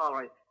can't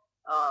tolerate it.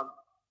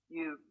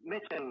 You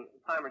mentioned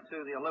a time or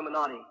two the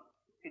Illuminati.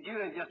 Could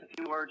you, in just a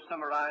few words,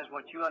 summarize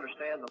what you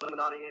understand the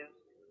Illuminati is?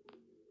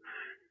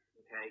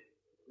 Okay.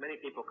 Many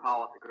people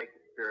call it the Great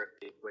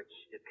Conspiracy, which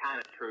is kind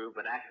of true,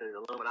 but actually the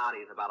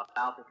Illuminati is about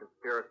 1,000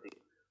 conspiracies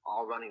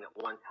all running at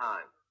one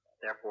time.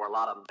 Therefore, a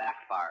lot of them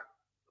backfired.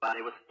 But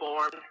it was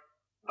formed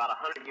about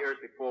 100 years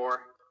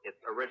before its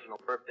original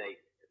birth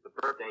date. The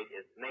birth date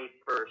is May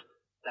 1st,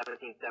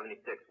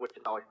 1776, which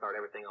is always start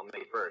everything on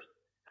May 1st.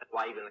 That's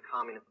why even the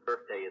communist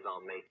birthday is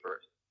on May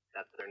 1st.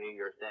 That's their New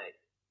Year's Day.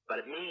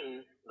 But it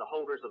means the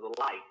holders of the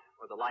light,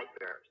 or the light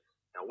bearers.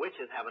 Now,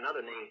 witches have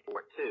another name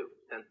for it, too.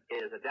 Since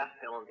it is a death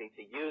penalty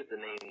to use the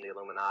name the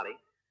Illuminati,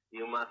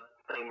 you must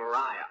say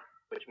Mariah,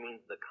 which means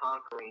the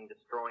conquering,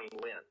 destroying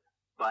wind.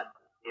 But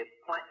its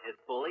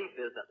belief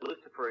is that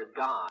Lucifer is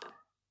God,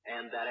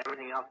 and that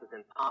everything else is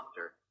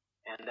imposter,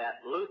 and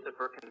that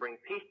Lucifer can bring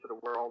peace to the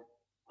world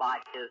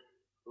by his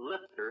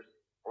lifters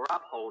or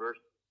upholders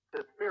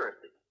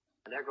conspiracy.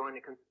 And they're going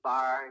to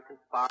conspire and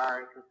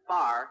conspire and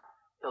conspire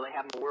till they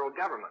have a world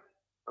government.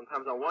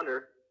 Sometimes I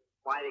wonder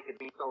why they could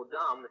be so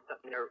dumb that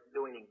they're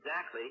doing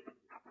exactly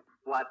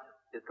what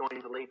is going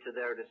to lead to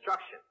their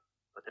destruction.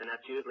 But then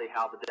that's usually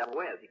how the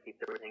devil is. He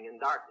keeps everything in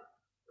darkness.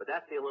 But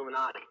that's the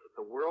Illuminati. It's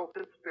a world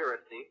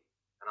conspiracy,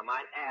 and I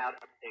might add,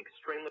 an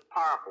extremely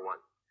powerful one.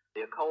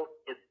 The occult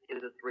is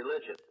its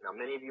religion. Now,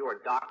 many of you are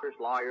doctors,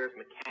 lawyers,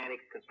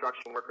 mechanics,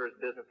 construction workers,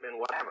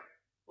 businessmen, whatever.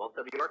 Most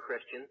of you are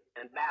Christians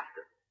and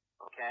Baptists,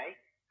 okay?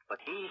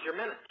 But he's your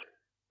minister,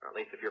 or at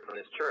least if you're from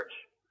this church.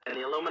 And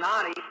the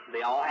Illuminati,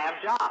 they all have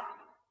jobs.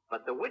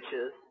 But the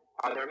witches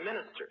are their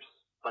ministers.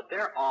 But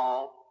they're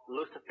all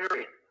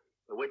Luciferians.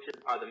 The witches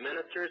are the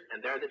ministers,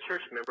 and they're the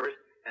church members,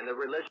 and the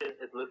religion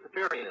is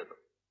Luciferianism.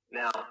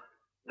 Now,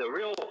 the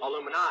real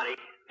Illuminati,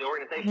 the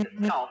organization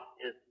itself,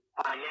 is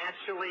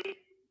financially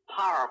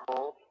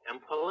powerful and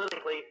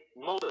politically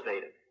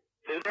motivated.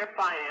 Through their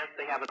finance,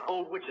 they have an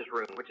old witch's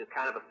room, which is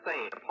kind of a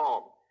saying, a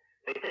poem.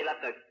 They say,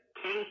 let the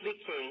kings be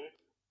kings,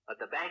 let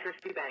the bankers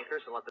be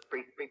bankers, and let the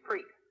priests be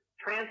priests.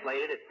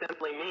 Translated, it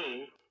simply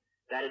means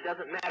that it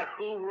doesn't matter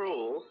who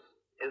rules,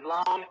 as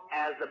long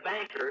as the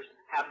bankers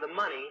have the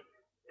money,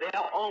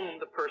 they'll own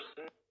the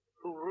person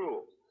who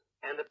rules.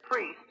 And the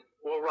priest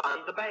will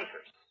run the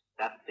bankers.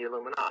 That's the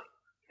Illuminati.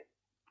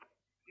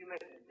 You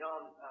mentioned,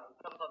 John,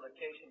 some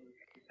publication,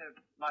 you said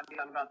it might be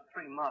on about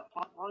 3 months.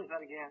 What is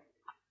that again?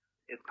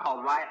 It's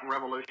called Riot and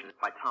Revolution.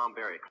 It's by Tom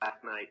Berry, a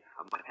classmate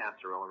of my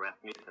pastor, Roland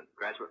Rasmussen,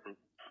 graduate from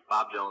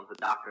Bob Jones, a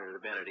doctor in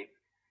divinity.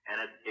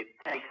 And it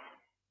takes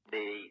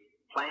the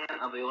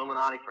plan of the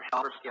Illuminati for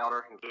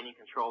helter-skelter and gaining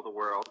control of the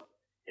world.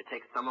 It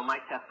takes some of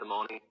my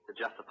testimony to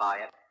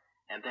justify it,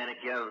 and then it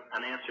gives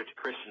an answer to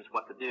Christians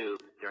what to do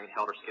during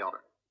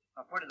helter-skelter.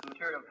 Where did the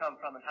material come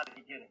from, and how did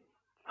you get it?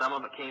 Some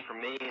of it came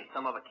from me, and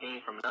some of it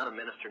came from another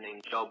minister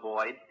named Joe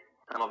Boyd.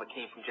 Some of it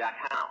came from Jack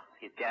House.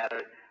 He's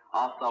gathered.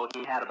 Also,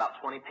 he had about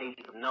 20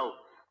 pages of notes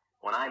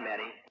when I met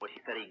him, which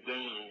he said he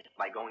gained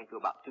by going through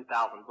about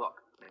 2,000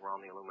 books. They were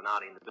on the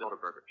Illuminati and the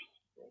Bilderbergers.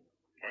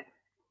 Okay?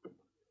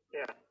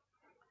 Yeah.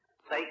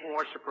 Satan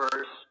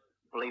worshippers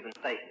believe in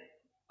Satan.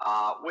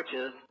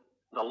 Witches,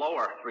 the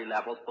lower 3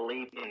 levels,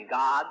 believe in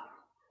God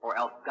or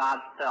else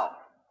God's self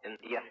in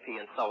ESP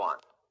and so on.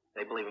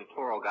 They believe in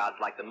plural gods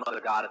like the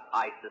mother goddess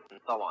Isis and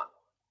so on.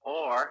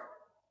 Or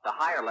the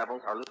higher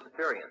levels are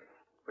Luciferians,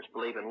 which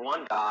believe in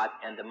one God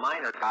and the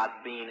minor gods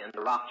being in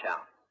the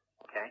Rothschilds.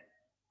 Okay?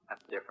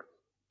 That's the difference.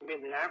 You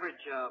mean the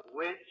average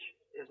witch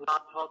is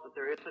not taught that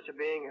there is such a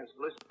being as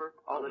Lucifer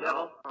or the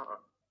devil?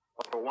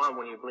 Well, for one,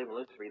 when you believe in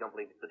Lucifer, you don't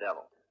believe it's the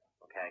devil.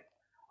 Okay?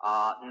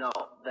 No,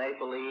 they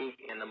believe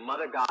in the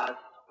mother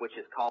goddess, which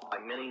is called by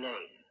many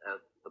names,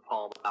 as the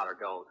poem about her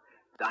goes.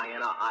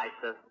 Diana,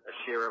 Isis,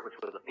 Asherah, which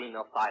was the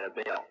female side of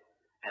Baal.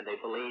 And they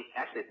believe,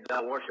 actually it's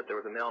Baal worship, there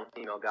was a male and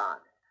female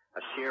god.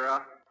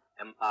 Asherah,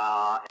 and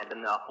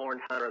then the horned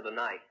hunter of the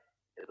night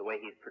is the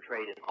way he's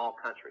portrayed in all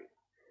countries,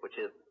 which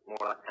is more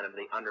like kind of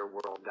the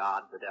underworld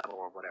god, the devil,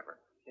 or whatever.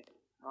 Okay.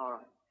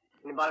 All right.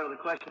 Anybody with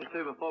a question,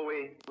 too, before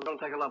we're going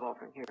to take a love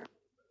offering here?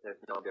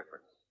 There's no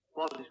difference.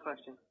 What was his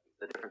question?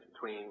 The difference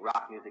between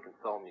rock music and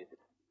soul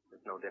music.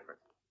 There's no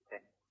difference.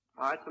 Okay?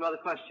 All right, some other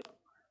questions.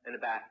 In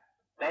the back.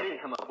 They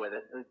didn't come up with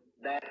it.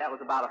 That was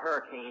about a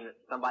hurricane that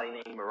somebody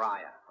named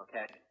Mariah.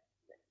 Okay?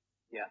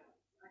 Yeah.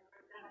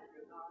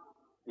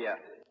 Yes.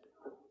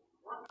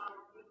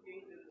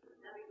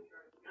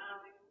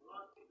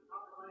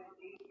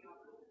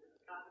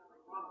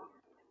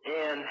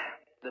 In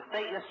the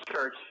Satanist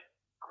church,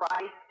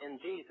 Christ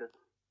and Jesus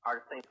are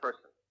the same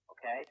person.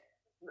 Okay?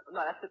 No,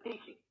 that's the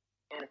teaching.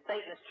 In a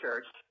Satanist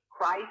church,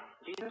 Christ,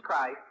 Jesus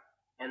Christ,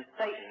 and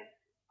Satan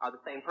are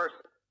the same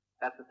person.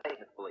 That's the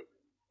Satanist belief.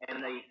 And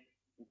the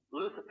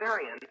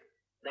Luciferians,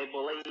 they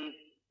believe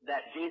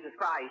that Jesus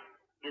Christ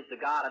is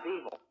the God of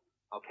evil.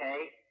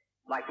 Okay?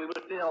 Like we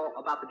would feel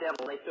about the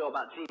devil, they feel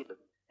about Jesus.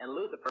 And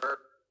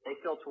Lucifer, they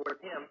feel towards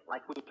him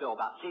like we feel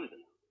about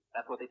Jesus.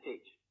 That's what they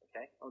teach.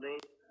 Okay?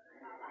 Odin?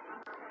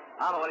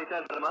 I don't know what he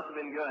said, but it must have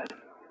been good.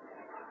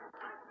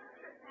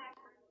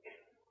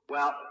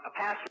 Well, a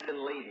pastor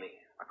didn't lead me.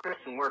 A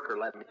Christian worker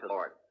led me to the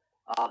Lord.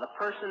 The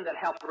person that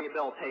helped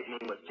rehabilitate me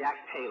was Jack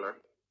Taylor,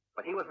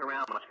 but he wasn't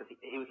around much because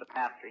he was a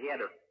pastor. He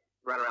had to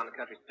run around the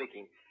country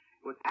speaking.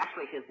 It was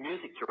actually his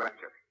music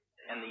director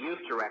and the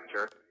youth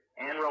director.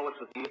 Ann Rowitz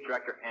was the youth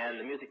director, and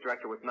the music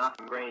director was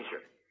Malcolm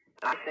Granger.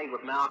 And I stayed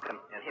with Malcolm,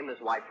 and him and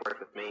his wife worked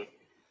with me.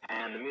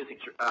 and the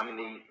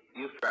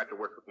youth director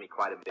worked with me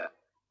quite a bit.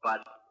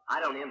 But I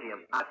don't envy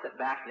him. I sit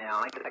back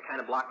now, and I get to kind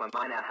of block my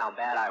mind out how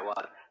bad I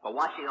was. But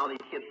watching all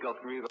these kids go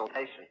through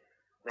rehabilitation,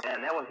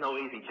 man, that was no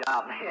easy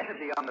job. They had to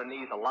be on their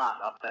knees a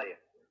lot, I'll tell you.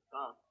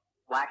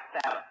 Black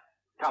Sabbath.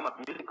 Talking about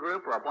the music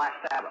group or a Black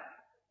Sabbath?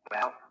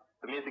 Well,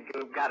 the music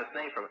group got its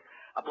name from it.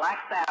 A Black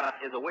Sabbath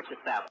is a witch's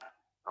Sabbath,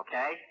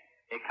 okay?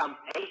 It comes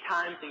 8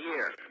 times a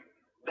year.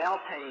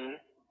 Beltane,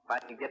 if I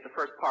can get the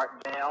first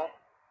part,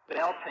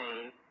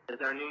 Beltane is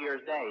their New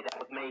Year's Day.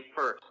 That was May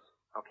 1st,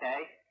 okay?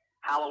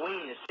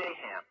 Halloween is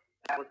Shayham.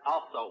 That was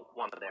also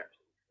one of theirs.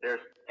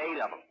 There's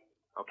 8 of them,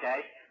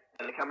 okay?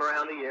 And they come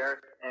around the year,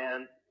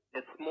 and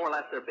it's more or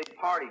less their big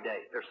party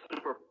days. They're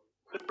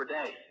super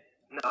days.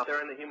 Now, if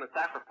they're in the human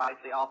sacrifice,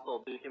 they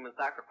also do human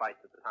sacrifice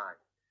at the time.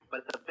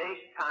 But it's a big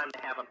time to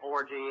have an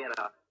orgy and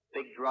a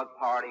big drug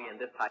party and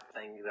this type of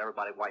thing because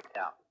everybody wiped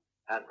out.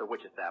 That's the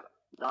witch's Sabbath.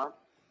 Don?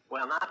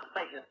 Well, not the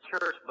Satanist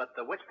church, but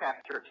the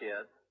witchcraft church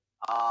is.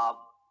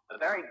 A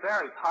very,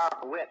 very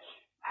powerful witch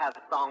has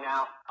a song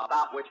out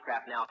about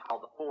witchcraft now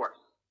called The Force.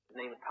 His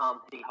name is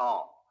Tom T.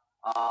 Hall.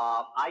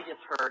 I just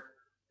heard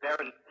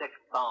very sick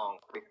song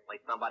recently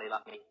somebody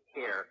let me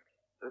hear.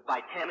 It was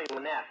by Tammy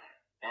Wynette,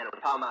 and it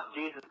was talking about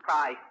Jesus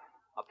Christ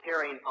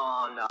appearing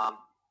on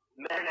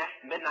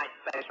Midnight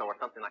Special or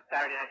something like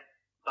Saturday Night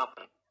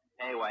something.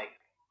 Anyway,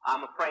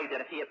 I'm afraid that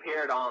if he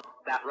appeared on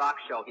that rock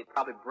show, he'd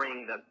probably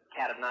bring the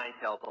Cat of Nine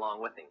Tails along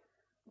with him.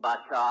 But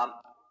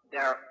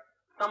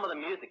some of the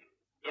music,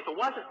 if it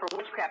wasn't for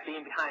witchcraft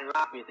being behind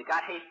rock music,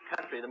 I hate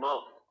country the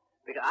most.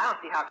 Because I don't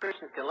see how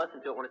Christians can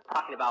listen to it when it's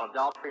talking about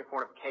adultery,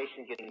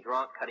 fornication, getting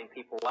drunk, cutting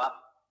people up,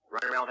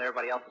 running around with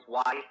everybody else's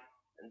wife,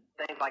 and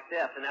things like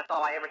this. And that's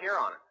all I ever hear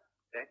on it.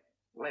 Okay?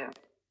 When?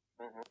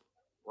 Mm-hmm.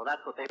 Well,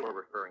 that's what they were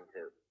referring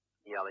to.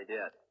 Yeah, they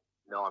did.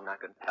 No, I'm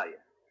not going to tell you.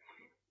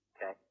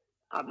 Okay?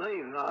 I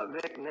believe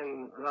Vic and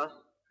then Russ.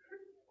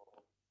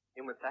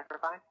 Human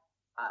sacrifice?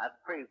 That's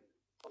pretty...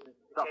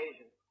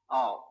 Occasion.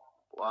 Oh,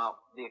 well,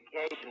 the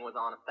occasion was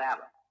on a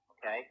Sabbath,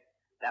 okay?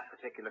 That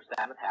particular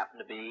Sabbath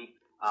happened to be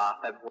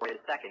February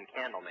the 2nd,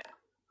 Candlemas,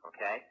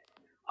 okay?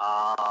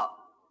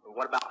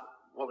 What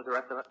was the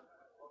rest of it?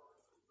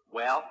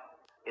 Well,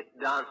 it's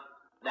done,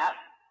 that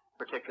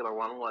particular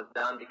one was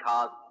done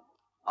because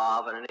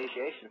of an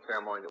initiation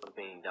ceremony that was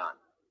being done,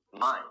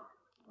 mine.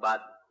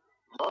 But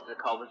most of the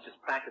cultists just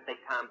practice 8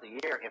 times a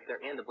year if they're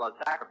into blood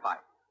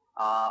sacrifice.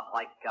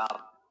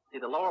 See,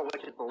 the lower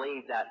witches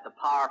believe that the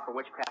power for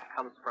witchcraft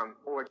comes from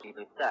orgies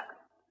and sex.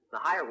 The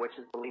higher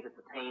witches believe it's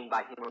attained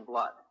by human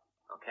blood,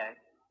 okay?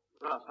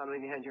 Russ, I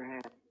believe you had your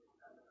hand.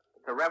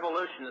 It's a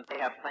revolution that they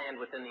have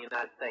planned within the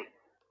United States.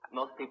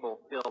 Most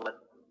people feel that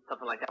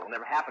something like that will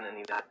never happen in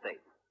the United States.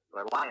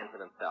 They're lying to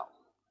themselves.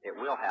 It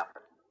will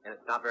happen, and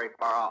it's not very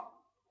far off.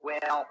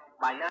 Well,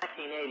 by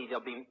 1980, there'll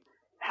be...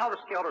 Helter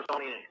Skelter's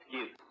only an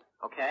excuse,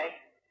 okay?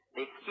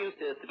 The excuse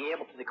is to be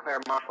able to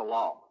declare martial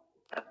law.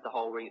 That's the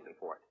whole reason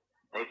for it.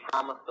 They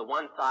promised the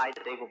one side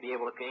that they will be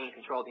able to gain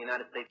control of the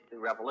United States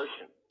through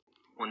revolution,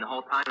 when the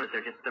whole time is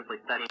they're just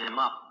simply setting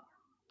them up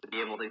to be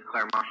able to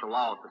declare martial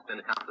law and suspend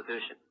the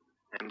Constitution.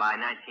 And by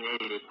 1980,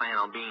 they plan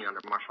on being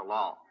under martial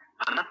law.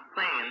 I'm not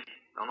saying,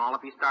 don't all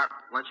of you start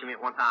lynching me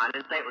at one time. I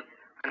didn't say it was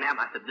for them.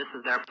 I said this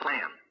is their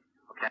plan,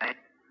 okay?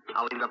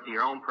 I'll leave it up to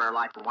your own prayer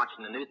life and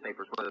watching the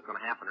newspapers whether it's going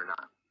to happen or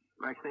not.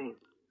 Maxine.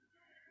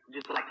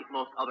 Just like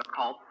most other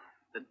cults.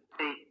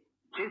 See,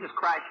 Jesus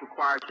Christ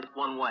requires just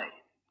one way.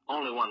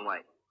 Only one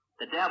way.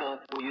 The devil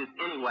will use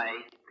any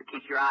way to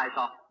keep your eyes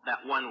off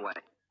that one way.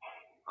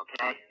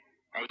 Okay?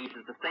 And he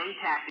uses the same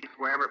tactics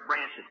wherever it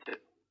branches to.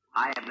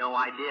 I have no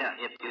idea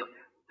if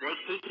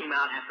he came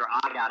out after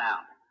I got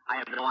out. I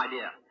have no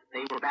idea.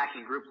 They were back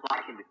in groups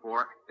like him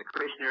before, the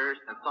Christianers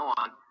and so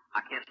on.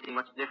 I can't see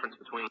much difference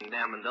between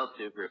them and those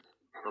two groups.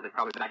 So they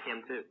probably back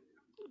him too.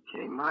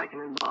 Okay, Mike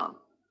and then Bob.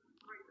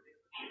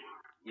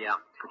 Yeah,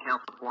 the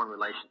Council of Foreign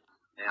Relations.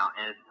 Yeah,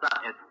 and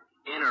it's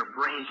inner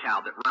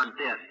brainchild that runs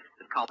it.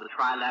 It's called the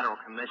Trilateral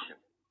Commission.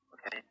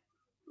 Okay?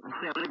 I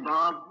say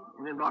Bob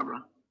and then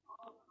Barbara.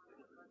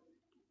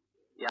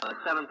 Yeah, the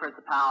 7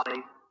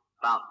 principalities,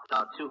 about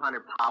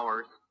 200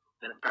 powers.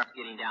 Then it starts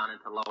getting down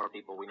into lower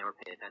people we never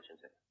pay attention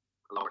to,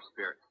 the lower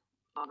spirits.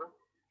 Barbara?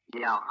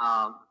 Yeah,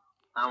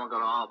 I want to go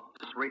to all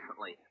just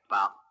recently,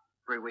 about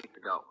 3 weeks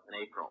ago in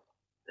April.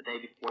 The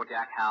day before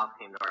Jack House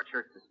came to our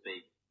church to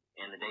speak,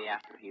 and the day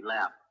after he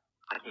left,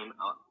 I came,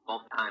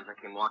 both times I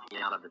came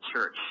walking out of the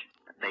church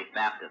at Faith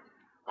Baptist.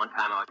 One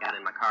time I got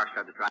in my car,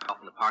 started to drive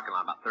off in the parking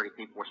lot, about 30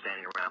 people were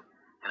standing around,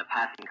 and a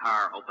passing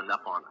car opened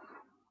up on us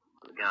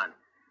with a gun.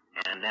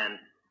 And then,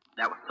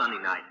 that was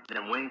Sunday night.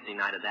 Then Wednesday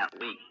night of that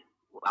week,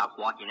 I was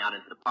walking out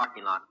into the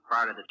parking lot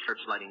prior to the church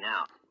letting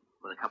out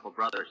with a couple of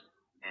brothers,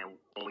 and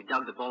when we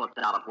dug the bullets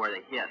out of where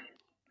they hit,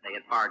 they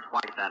had fired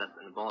twice at us,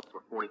 and the bullets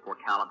were 44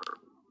 caliber,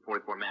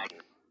 44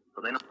 Magnum.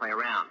 So they don't play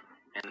around.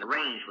 And the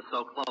range was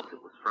so close,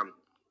 it was from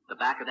the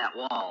back of that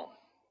wall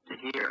to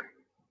here.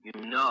 You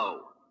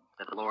know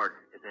that the Lord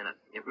is in it.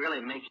 It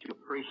really makes you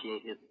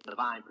appreciate His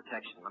divine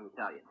protection, let me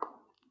tell you.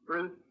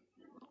 Ruth?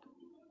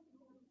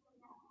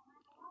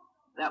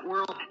 That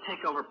world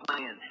takeover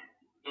plan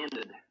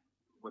ended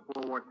with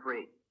World War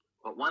III.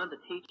 But one of the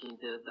teachings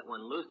is that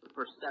when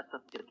Lucifer sets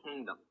up his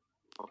kingdom,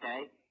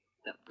 okay,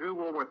 that through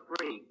World War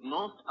III,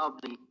 most of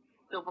the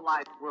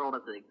civilized world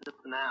as it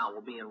exists now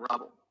will be in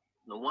rubble.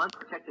 The one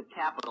protected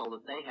capital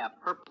that they have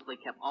purposely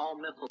kept all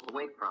missiles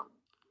away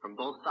from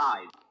both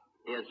sides,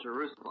 is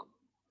Jerusalem.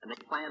 And they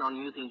plan on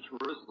using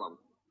Jerusalem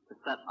to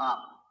set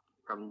up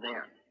from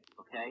there,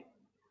 okay?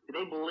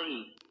 They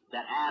believe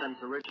that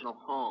Adam's original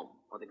home,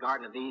 or the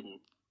Garden of Eden,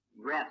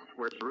 rests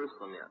where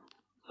Jerusalem is.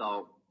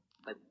 So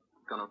they're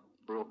going to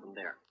rule from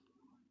there.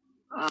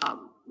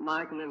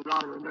 Mike and then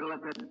Robin, we better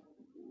let that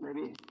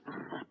maybe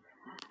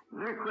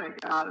very quick.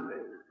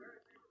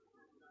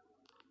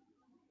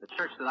 The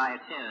church that I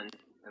attend,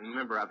 and a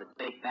member of, is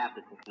Faith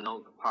Baptist in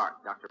Canoga Park,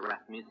 Dr.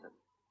 Rasmussen.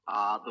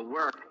 The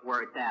work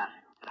where it's at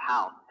the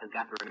house has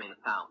got to remain a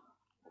sound.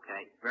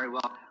 Okay? Very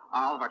well.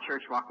 All of our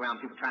church walk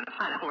around, people trying to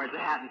find out where it's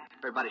at, and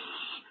everybody,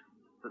 shh.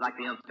 It's like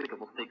the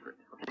unspeakable secret.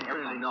 Okay?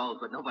 Everybody knows,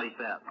 but nobody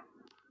says.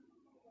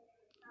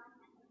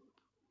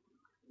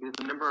 He was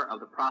a member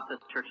of the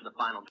Process Church of the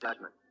Final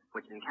Judgment,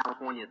 which in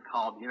California is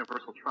called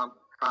Universal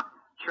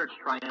Church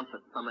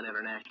Triumphant Summit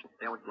International.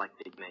 They always like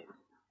big names.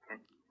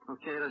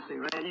 Okay, let's see.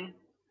 Randy?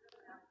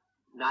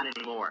 Not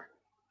anymore.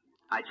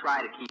 I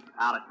try to keep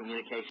out of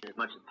communication as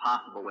much as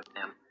possible with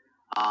them.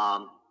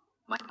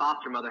 My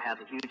foster mother has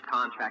a huge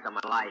contract on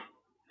my life,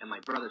 and my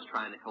brother's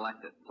trying to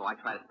collect it, so I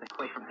try to stay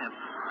away from them.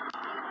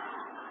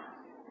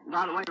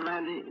 By the way,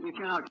 Randy, you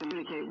cannot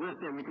communicate with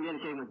them. You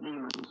communicate with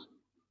demons.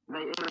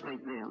 They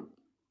imitate them.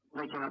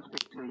 They cannot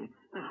speak to you.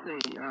 Let's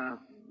see.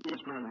 Yes,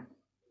 brother.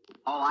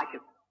 All I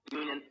could,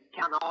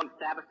 counting all the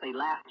Sabbaths they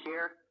last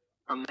year,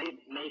 from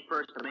May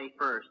 1st to May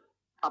 1st,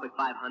 probably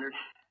 500,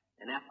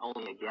 and that's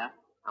only a guess.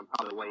 I'm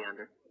probably way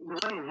under.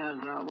 Dwayne has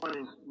one of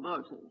his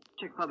books,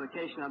 Chick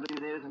Publication, I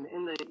believe it is, and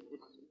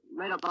it's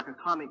made up like a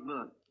comic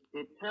book.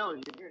 It tells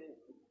you, here it is,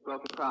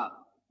 Broken Cross.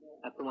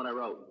 That's the one I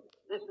wrote.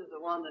 This is the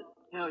one that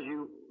tells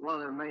you one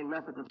of their main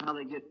methods of how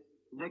they get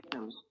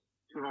victims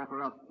to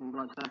offer up in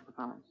blood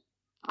sacrifice.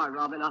 All right,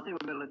 Robin, I think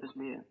we better let this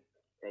be it.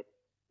 Okay,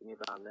 give me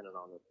about a minute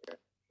on this here.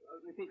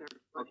 Repeat that.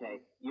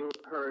 Okay, you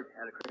heard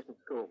at a Christian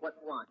school. What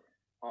one?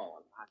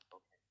 Oh,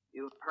 okay.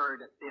 You've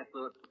heard that C.S.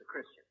 Lewis was a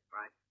Christian,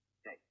 right?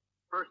 Okay.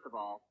 First of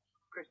all,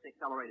 Christian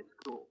Accelerated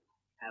School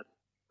has,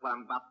 what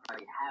I'm about to tell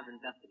you, have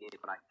investigated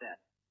what I said.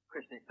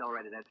 Christian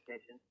Accelerated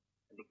Education,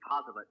 and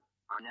because of it,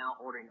 are now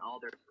ordering all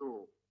their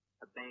schools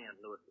to ban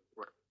Lewis's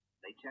work.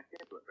 They checked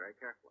into it very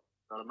carefully.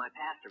 So did my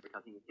pastor,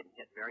 because he was getting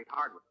hit very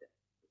hard with it.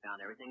 He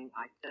found everything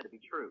I said to be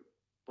true.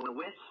 When a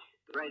witch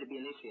is ready to be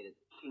initiated,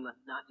 she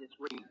must not just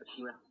read, but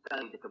she must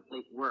study the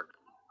complete work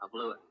of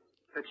Lewis,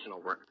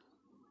 fictional works.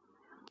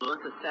 Lewis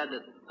has said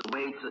that the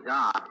way to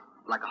God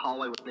is like a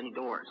hallway with many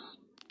doors.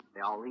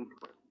 They all lead to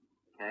it.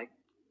 Okay?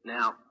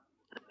 Now,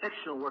 the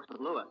fictional works of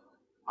Lewis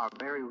are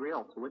very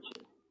real to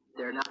witches.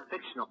 They're not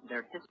fictional.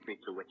 They're history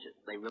to witches.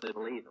 They really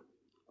believe them.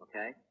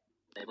 Okay?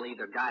 They believe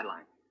their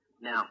guidelines.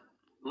 Now,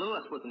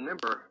 Lewis was a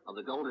member of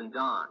the Golden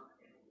Dawn.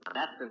 Now,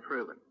 that's been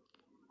proven.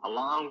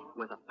 Along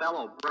with a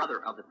fellow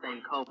brother of the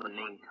same coven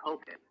named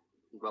Tolkien,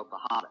 who wrote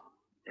The Hobbit.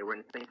 They were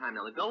in the same time.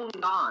 Now, the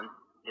Golden Dawn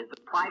is the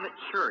private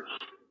church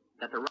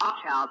that the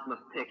Rothschilds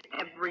must pick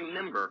every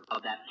member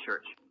of that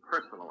church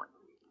personally.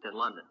 It's in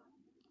London.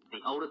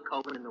 The oldest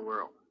coven in the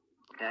world.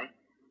 Okay?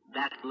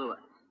 That's Lewis.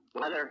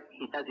 Whether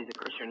he says he's a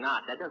Christian or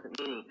not, that doesn't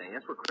mean anything.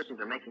 That's where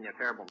Christians are making their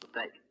terrible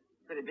mistake.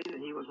 Could it be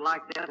that he was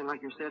like that, and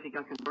like yourself, he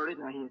got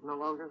converted, now he is no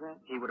longer that?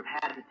 He would have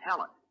had to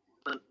tell it.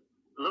 But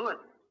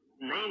Lewis'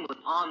 name was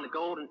on the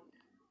Golden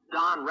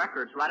Dawn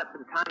records right up to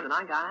the time that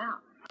I got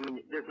out. I mean,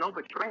 there's no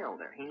betrayal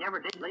there. He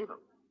never did leave them.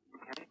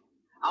 Okay?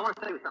 I want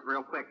to tell you something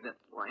real quick that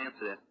will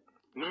answer this.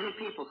 Many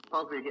people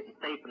supposedly are getting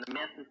saved from the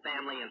Manson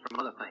family and from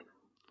other things.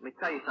 Let me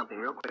tell you something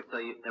real quick so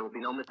there will be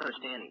no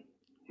misunderstanding.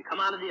 If you come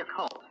out of the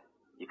occult,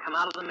 you come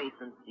out of the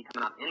Masons, you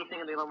come out of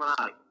anything in the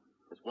Illuminati,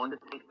 there's one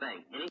distinct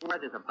thing.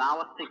 Anywhere there's a vow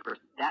of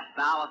secrecy, that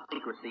vow of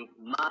secrecy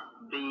must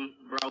be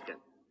broken.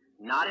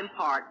 Not in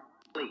part,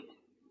 complete.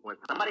 When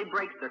somebody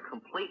breaks their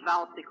complete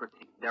vow of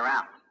secrecy, they're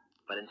out.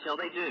 But until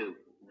they do,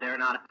 they're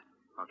not out.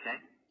 Okay?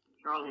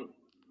 Charlie,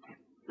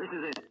 this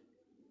is it.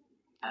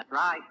 That's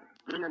right.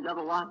 Isn't it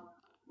double what?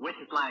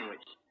 Witch's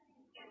language.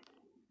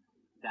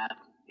 That's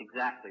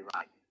exactly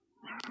right.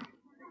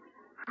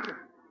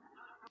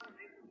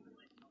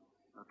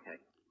 Okay.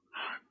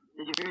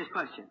 Did you hear his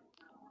question?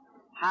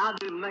 How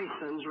do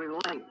Masons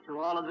relate to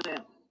all of this?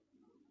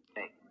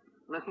 Okay.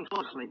 Listen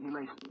closely, you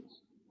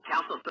Masons.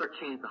 Council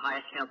 13 is the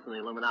highest council in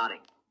the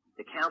Illuminati.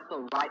 The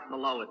council right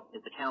below it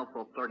is the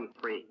Council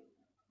 33.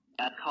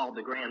 That's called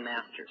the Grand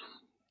Masters.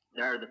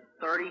 They're the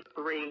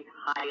 33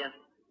 highest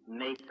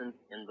Masons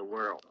in the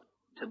world.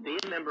 To be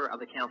a member of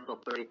the Council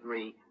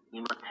 33,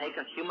 you must take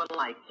a human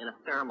life in a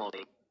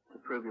ceremony to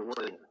prove your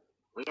worthiness.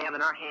 We have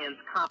in our hands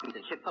copies,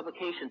 and Chick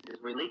Publications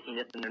is releasing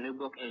this in their new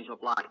book, Angel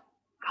of Light.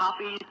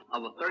 Copies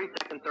of a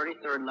 32nd,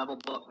 33rd level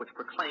book which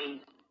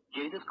proclaims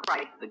Jesus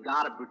Christ, the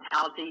God of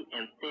brutality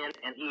and sin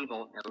and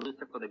evil, and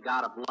Lucifer, the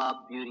God of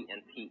love, beauty,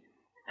 and peace,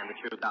 and the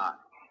true God.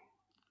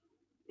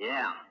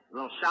 Yeah, a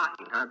little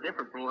shocking, huh?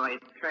 Different from the way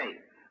it's portrayed.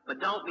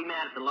 But don't be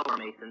mad at the lower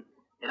Masons.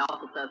 It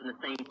also says in the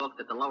same book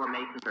that the lower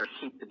Masons are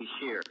sheep to be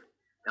sheared.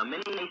 Now,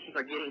 many Masons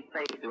are getting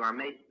saved through our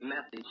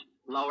message,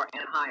 lower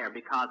and higher,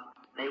 because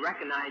they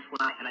recognize when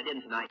I, and I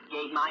didn't tonight,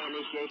 gave my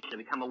initiation to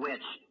become a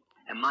witch,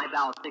 and my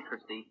vow of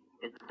secrecy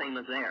is the same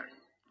as theirs.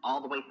 All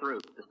the way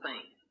through, the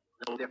same.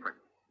 No different.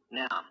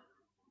 Now,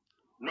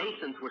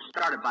 Masons were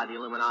started by the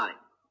Illuminati.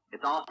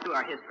 It's all through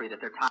our history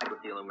that they're tied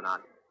with the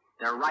Illuminati.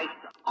 Their rights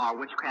are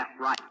witchcraft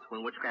rights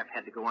when witchcraft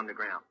had to go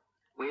underground.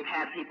 We've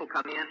had people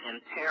come in and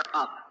tear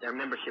up their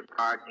membership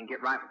cards and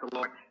get right with the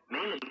Lord,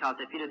 mainly because,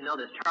 if you didn't know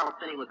this, Charles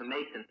Finney was a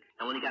Mason,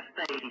 and when he got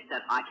saved, he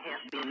said, I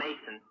can't be a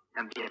Mason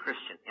and be a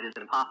Christian. It is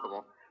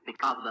impossible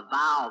because the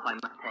vows I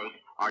must take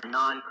are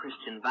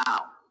non-Christian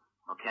vows,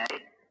 okay?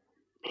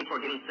 People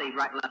are getting saved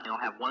right and left, and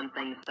they'll have one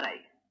thing to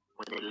say.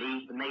 When they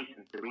leave the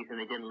Masons, the reason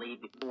they didn't leave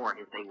before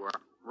is they were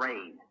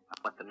afraid of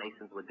what the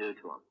Masons would do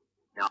to them.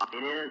 Now, if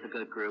it is a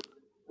good group,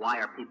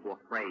 why are people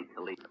afraid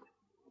to leave it?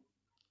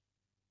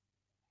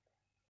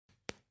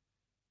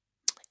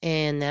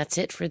 And that's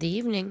it for the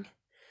evening.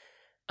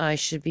 I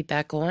should be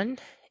back on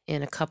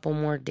in a couple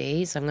more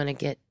days. I'm going to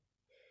get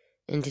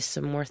into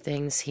some more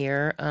things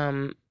here.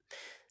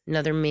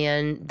 Another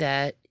man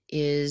that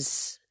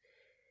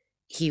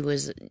he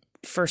was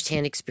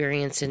firsthand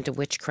experience into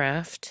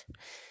witchcraft.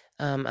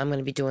 I'm going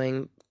to be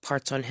doing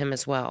parts on him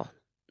as well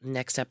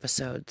next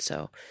episode.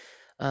 So,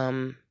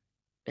 and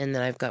then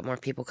I've got more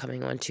people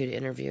coming on too to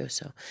interview.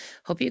 So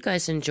hope you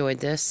guys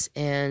enjoyed this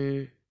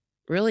and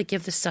really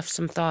give this stuff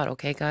some thought.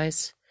 Okay,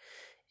 guys?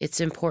 It's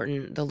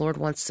important. The Lord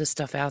wants this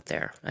stuff out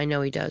there. I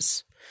know he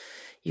does.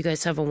 You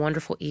guys have a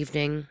wonderful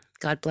evening.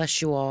 God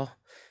bless you all.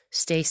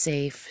 Stay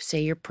safe.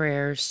 Say your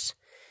prayers.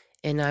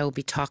 And I will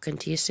be talking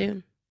to you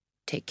soon.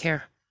 Take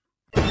care.